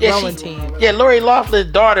on the rowing team. Yeah, Lori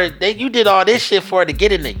Loughlin's daughter, you did all this shit for her to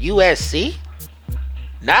get into USC?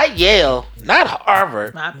 Not Yale, not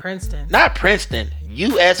Harvard, Not Princeton.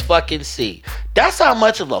 US fucking C. That's how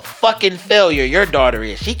much of a fucking failure your daughter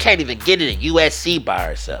is. She can't even get into USC by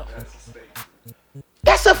herself.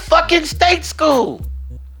 That's a fucking state school.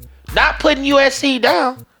 Not putting USC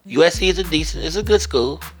down. USC is a good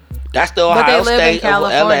school. That's the Ohio State of LA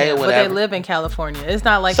or whatever. But they live in California. It's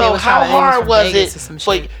not like they so was how trying to hard was Vegas it or some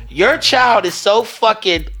for shit. your child is so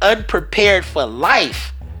fucking unprepared for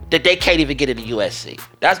life that they can't even get into USC.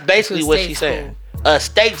 That's basically what she's saying. A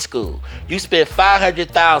state school. You spent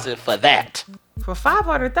 $500,000 for that. For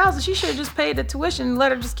 $500,000, she should have just paid the tuition and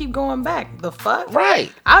let her just keep going back. The fuck?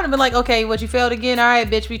 Right. I would have been like, okay, what, you failed again? All right,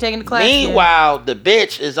 bitch, we taking the class. Meanwhile, the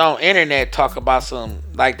bitch is on internet talk about some,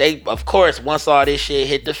 like they, of course, once all this shit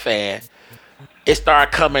hit the fan, it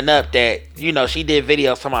started coming up that, she did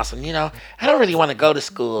videos talking about some, I don't really want to go to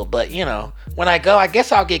school, but, when I go, I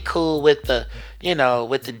guess I'll get cool with the,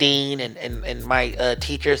 with the dean and my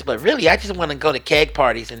teachers. But really, I just want to go to keg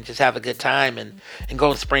parties and just have a good time and go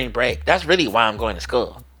on spring break. That's really why I'm going to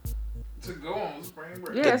school. To go on spring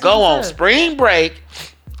break. Yeah, To go on spring break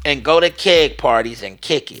and go to keg parties and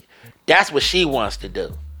kick it. That's what she wants to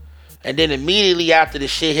do. And then immediately after the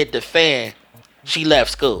shit hit the fan, she left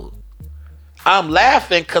school. I'm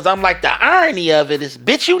laughing because I'm like, the irony of it is,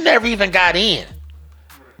 bitch, you never even got in.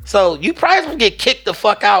 So you probably gonna get kicked the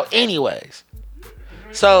fuck out anyways.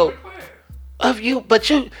 So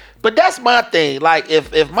but that's my thing. Like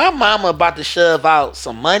if my mama about to shove out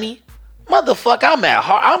some money,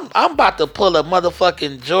 Motherfucker, I'm about to pull a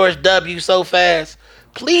motherfucking George W. so fast.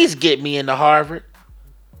 Please get me into Harvard.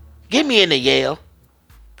 Get me into Yale.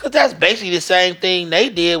 Because that's basically the same thing they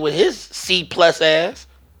did with his C+ ass.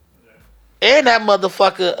 And that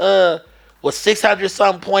motherfucker was 600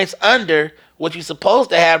 something points under what you supposed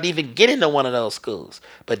to have to even get into one of those schools.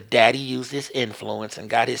 But daddy used his influence and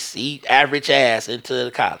got his C average ass into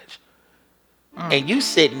the college. And you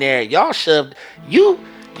sitting there, y'all shoved, your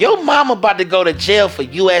mama about to go to jail for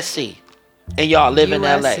USC. And y'all live in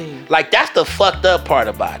LA. Like, that's the fucked up part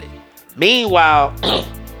about it. Meanwhile,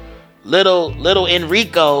 little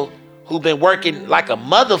Enrico, who been working like a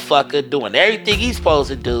motherfucker, doing everything he's supposed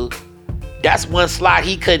to do, that's one slot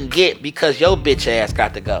he couldn't get because your bitch ass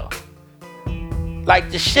got to go.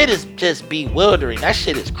 Like, the shit is just bewildering. That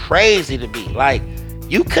shit is crazy to me. Like,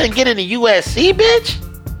 you couldn't get into USC, bitch?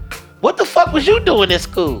 What the fuck was you doing in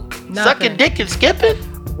school? Nothing. Sucking dick and skipping?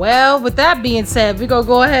 Well, with that being said, we're going to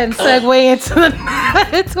go ahead and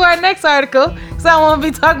segue into our next article. Because I want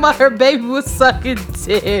to be talking about her baby was sucking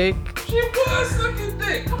dick. She was sucking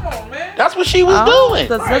dick. Come on, man. That's what she was doing.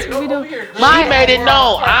 That's what we do. She made it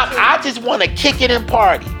known. I just want to kick it and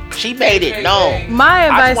party. She made it known. My I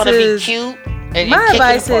advice just want to be is... cute. And My kick it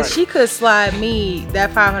advice and is party. she could slide me that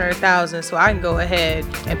 $500,000 so I can go ahead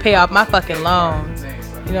and pay off my fucking loans.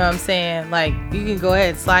 You know what I'm saying? Like, you can go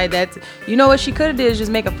ahead and slide that. You know what she could have did is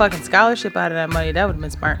just make a fucking scholarship out of that money. That would have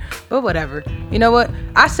been smart. But whatever. You know what?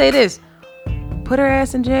 I say this. Put her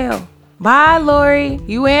ass in jail. Bye, Lori.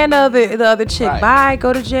 You and the other chick. Right. Bye.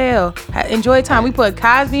 Go to jail. Enjoy time. We put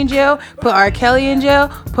Cosby in jail. Put R. Kelly in jail.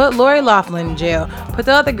 Put Lori Loughlin in jail. Put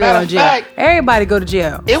the other girl Matter in of jail. fact, Everybody go to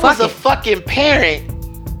jail. It was Fuck a fucking parent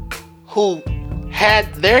who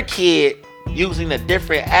had their kid using a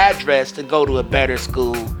different address to go to a better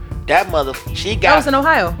school. That That was in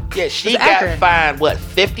Ohio. Yeah, she It was got Akron. fined, what,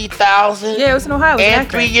 50,000? Yeah, it was in Ohio. It was in And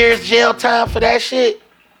Akron. 3 years jail time for that shit.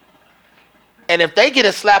 And if they get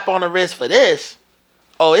a slap on the wrist for this,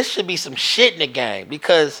 oh, it should be some shit in the game,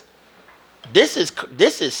 because this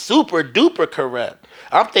is super duper corrupt.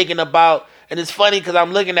 I'm thinking about, and it's funny because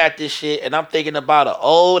I'm looking at this shit and I'm thinking about an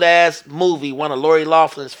old ass movie, one of Lori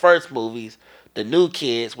Loughlin's first movies, The New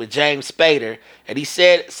Kids, with James Spader, and he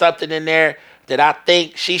said something in there that I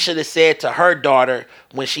think she should have said to her daughter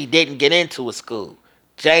when she didn't get into a school.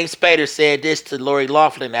 James Spader said this to Lori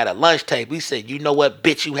Loughlin at a lunch table. He said, "You know what,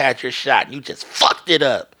 bitch, you had your shot and you just fucked it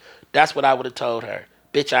up." That's what I would have told her.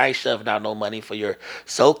 Bitch, I ain't shoving out no money for your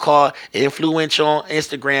so-called influential on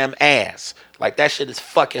Instagram ass. Like, that shit is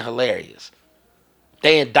fucking hilarious.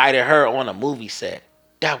 They indicted her on a movie set.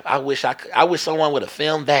 I wish someone would have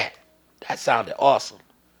filmed that. That sounded awesome.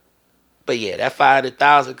 But yeah, that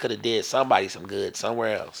 500,000 could have did somebody some good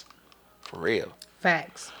somewhere else. For real.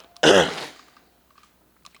 Facts.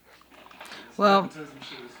 Well,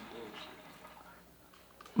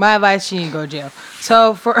 my advice, she need to go to jail.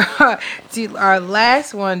 So for our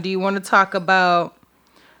last one, do you want to talk about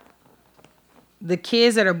the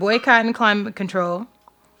kids that are boycotting climate control,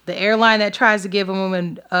 the airline that tries to give a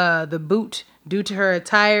woman the boot due to her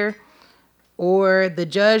attire, or the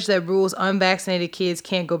judge that rules unvaccinated kids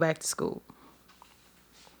can't go back to school?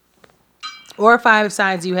 Or 5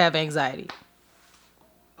 signs you have anxiety.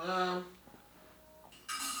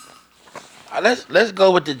 Let's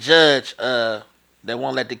go with the judge that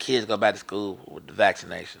won't let the kids go back to school with the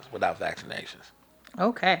vaccinations, without vaccinations.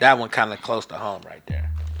 Okay. That one kind of close to home right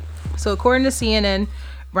there. So according to CNN,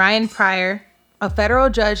 Brian Pryor, a federal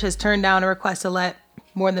judge has turned down a request to let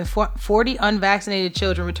more than 40 unvaccinated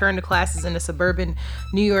children return to classes in a suburban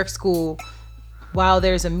New York school while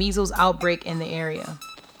there's a measles outbreak in the area.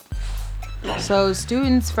 So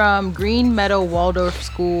students from Green Meadow Waldorf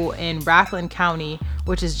School in Rockland County,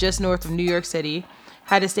 which is just north of New York City,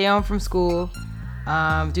 had to stay home from school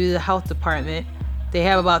due to the health department. They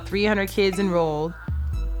have about 300 kids enrolled.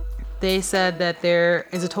 They said that there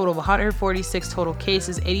is a total of 146 total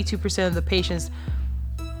cases. 82% of the patients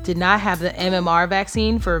did not have the MMR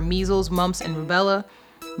vaccine for measles, mumps, and rubella.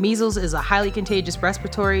 Measles is a highly contagious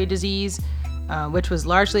respiratory disease, which was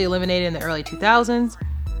largely eliminated in the early 2000s.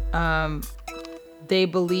 They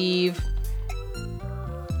believe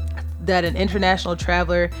that an international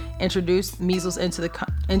traveler introduced measles into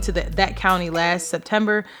that county last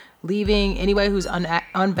September, leaving anybody who's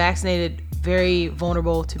unvaccinated very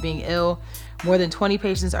vulnerable to being ill. More than 20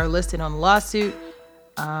 patients are listed on the lawsuit.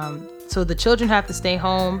 So the children have to stay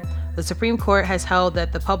home. The Supreme Court has held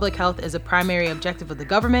that the public health is a primary objective of the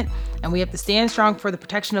government, and we have to stand strong for the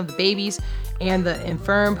protection of the babies and the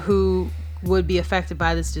infirm who would be affected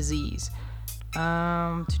by this disease.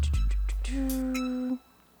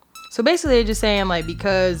 So basically, they're just saying like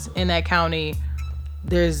because in that county,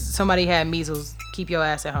 there's somebody had measles, keep your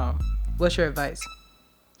ass at home. What's your advice?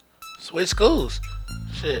 Switch schools.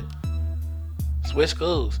 Shit. Switch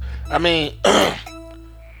schools. I mean,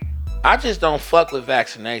 I just don't fuck with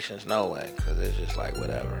vaccinations, no way, because it's just like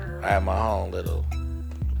whatever. I have my own little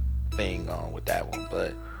thing on with that one,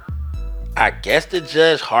 but I guess the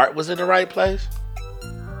Judge Hart was in the right place.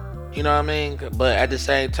 You know what I mean? But at the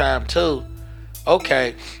same time, too,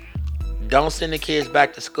 okay, don't send the kids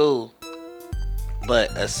back to school, but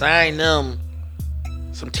assign them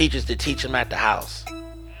some teachers to teach them at the house.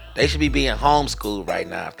 They should be being homeschooled right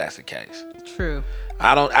now if that's the case. True.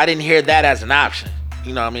 I didn't hear that as an option.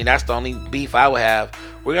 You know what I mean? That's the only beef I would have.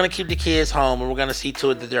 We're going to keep the kids home and we're going to see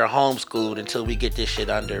to it that they're homeschooled until we get this shit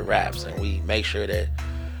under wraps and we make sure that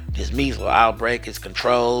this measles outbreak is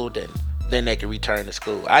controlled and then they can return to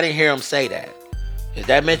school. I didn't hear him say that. Is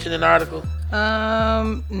that mentioned in the article?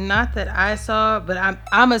 Not that I saw, but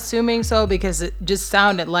I'm assuming so because it just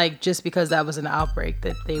sounded like just because that was an outbreak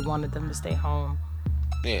that they wanted them to stay home.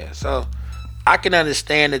 Yeah, so I can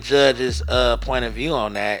understand the judge's point of view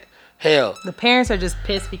on that. Hell, the parents are just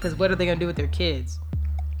pissed because what are they gonna do with their kids?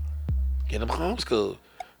 Get them homeschooled,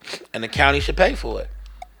 and the county should pay for it.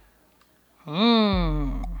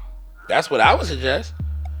 That's what I would suggest.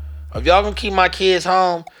 If y'all gonna keep my kids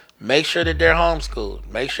home, make sure that they're homeschooled.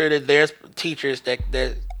 Make sure that there's teachers that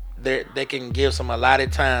can give some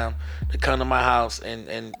allotted time to come to my house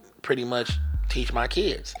and pretty much teach my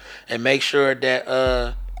kids, and make sure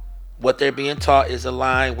that what they're being taught is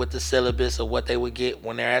aligned with the syllabus of what they would get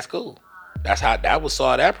when they're at school. That would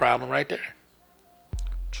solve that problem right there.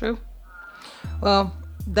 True. Well,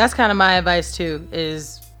 that's kind of my advice too,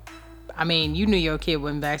 is, I mean, you knew your kid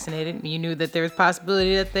wasn't vaccinated. You knew that there was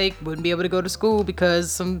possibility that they wouldn't be able to go to school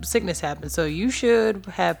because some sickness happened. So you should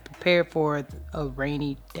have prepared for a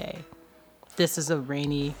rainy day. This is a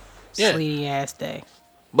rainy, sleety ass day.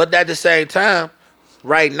 But at the same time,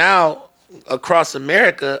 right now, across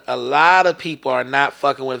America, a lot of people are not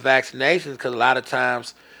fucking with vaccinations because a lot of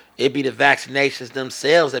times it be the vaccinations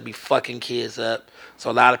themselves that be fucking kids up. So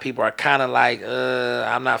a lot of people are kind of like,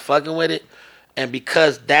 I'm not fucking with it. And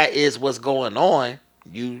because that is what's going on,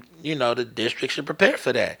 you know, the district should prepare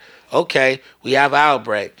for that. Okay, we have an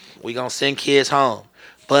outbreak. We gonna send kids home.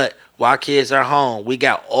 But while kids are home, we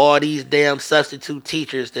got all these damn substitute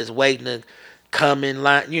teachers that's waiting to come in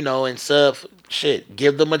line, you know, and sub shit.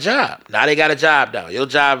 Give them a job. Now they got a job now. Your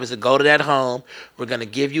job is to go to that home. We're gonna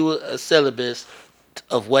give you a syllabus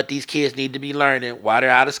of what these kids need to be learning while they're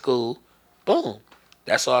out of school. Boom.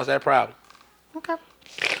 That solves that problem. Okay.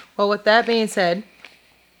 Well, with that being said,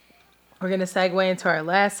 we're going to segue into our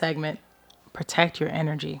last segment, Protect Your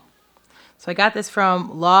Energy. So I got this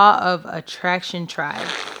from Law of Attraction Tribe,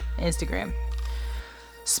 Instagram.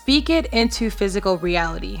 Speak it into physical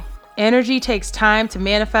reality. Energy takes time to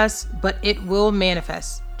manifest, but it will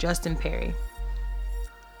manifest. Justin Perry.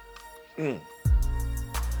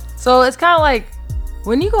 So it's kind of like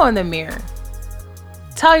when you go in the mirror,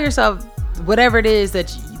 tell yourself whatever it is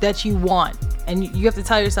that you want. And you have to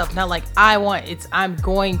tell yourself, not like I want, it's I'm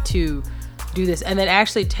going to do this. And then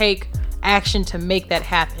actually take action to make that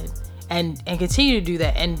happen. And continue to do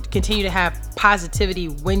that and continue to have positivity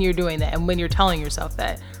when you're doing that and when you're telling yourself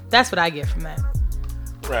that. That's what I get from that.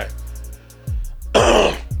 Right.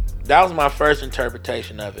 That was my first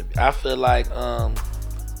interpretation of it. I feel like, cause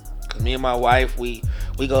me and my wife, we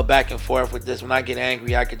go back and forth with this. When I get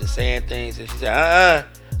angry, I get to saying things, and she said,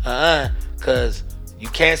 cause you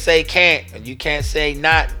can't say can't, and you can't say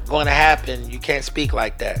not going to happen. You can't speak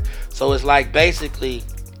like that. So it's like basically,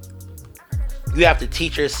 you have to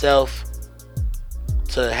teach yourself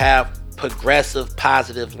to have progressive,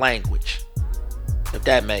 positive language. If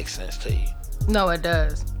that makes sense to you. No, it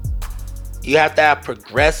does. You have to have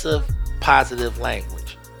progressive, positive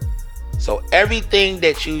language. So everything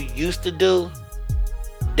that you used to do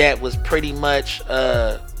that was pretty much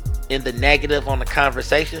in the negative on the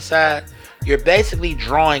conversation side, you're basically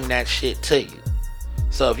drawing that shit to you.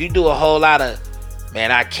 So if you do a whole lot of,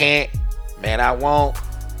 man, I can't, man, I won't,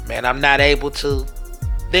 man, I'm not able to,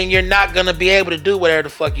 then you're not going to be able to do whatever the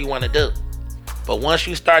fuck you want to do. But once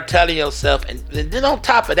you start telling yourself, and then on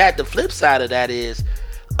top of that, the flip side of that is,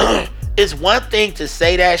 it's one thing to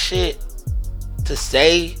say that shit, to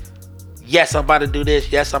say, yes, I'm about to do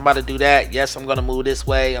this, yes, I'm about to do that, yes, I'm going to move this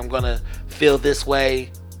way, I'm going to feel this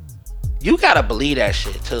way. You got to believe that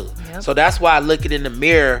shit too. Yep. So that's why I look it in the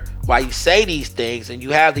mirror while you say these things and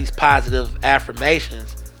you have these positive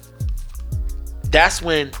affirmations. That's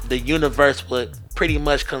when the universe would pretty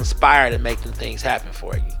much conspire to make them things happen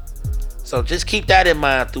for you. So just keep that in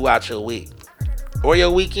mind throughout your week. or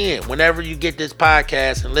your weekend, whenever you get this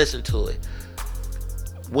podcast and listen to it.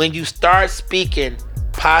 When you start speaking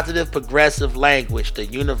positive, progressive language, the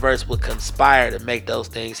universe will conspire to make those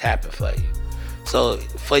things happen for you. So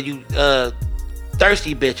for you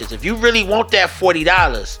thirsty bitches, if you really want that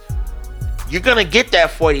 $40, you're gonna get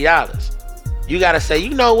that $40. You gotta say,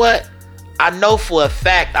 you know what? I know for a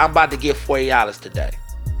fact I'm about to get $40 today.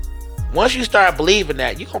 Once you start believing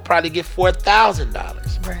that, you're gonna probably get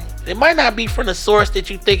 $4,000. Right. It might not be from the source that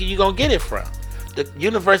you think you're gonna get it from. The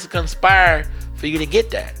universe will conspire for you to get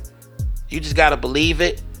that. You just gotta believe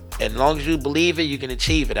it, and as long as you believe it, you can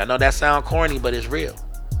achieve it. I know that sounds corny, but it's real.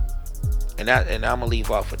 And I'm gonna leave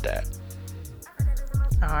off with that.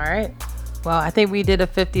 All right. Well, I think we did a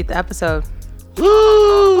 50th episode.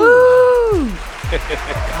 Woo! Woo!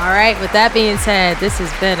 All right. With that being said, this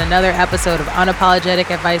has been another episode of Unapologetic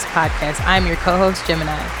Advice Podcast. I'm your co-host,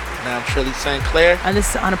 Gemini. And I'm Trilly St. Clair. And this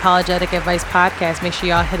is Unapologetic Advice Podcast. Make sure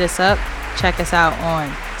y'all hit us up. Check us out on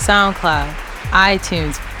SoundCloud,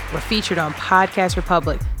 iTunes. We're featured on Podcast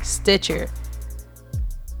Republic, Stitcher.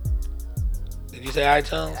 Did you say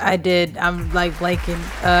iTunes? I did. I'm like blanking.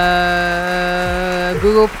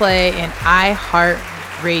 Google Play and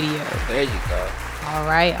iHeartRadio. There you go. All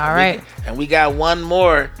right. And we got one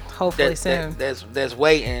more. Hopefully soon. That's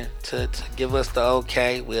waiting to give us the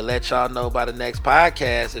okay. We'll let y'all know by the next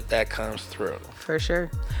podcast if that comes through. For sure.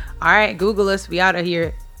 All right. Google us. We out of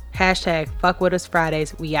here. Hashtag Fuck With Us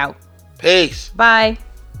Fridays. We out. Peace. Bye.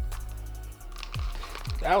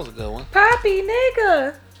 That was a good one. Poppy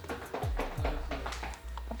nigga.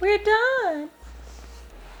 We're done.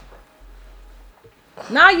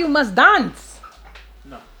 Now you must dance.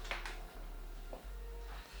 No.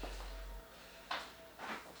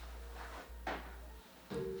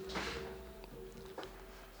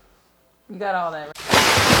 You got all that, right?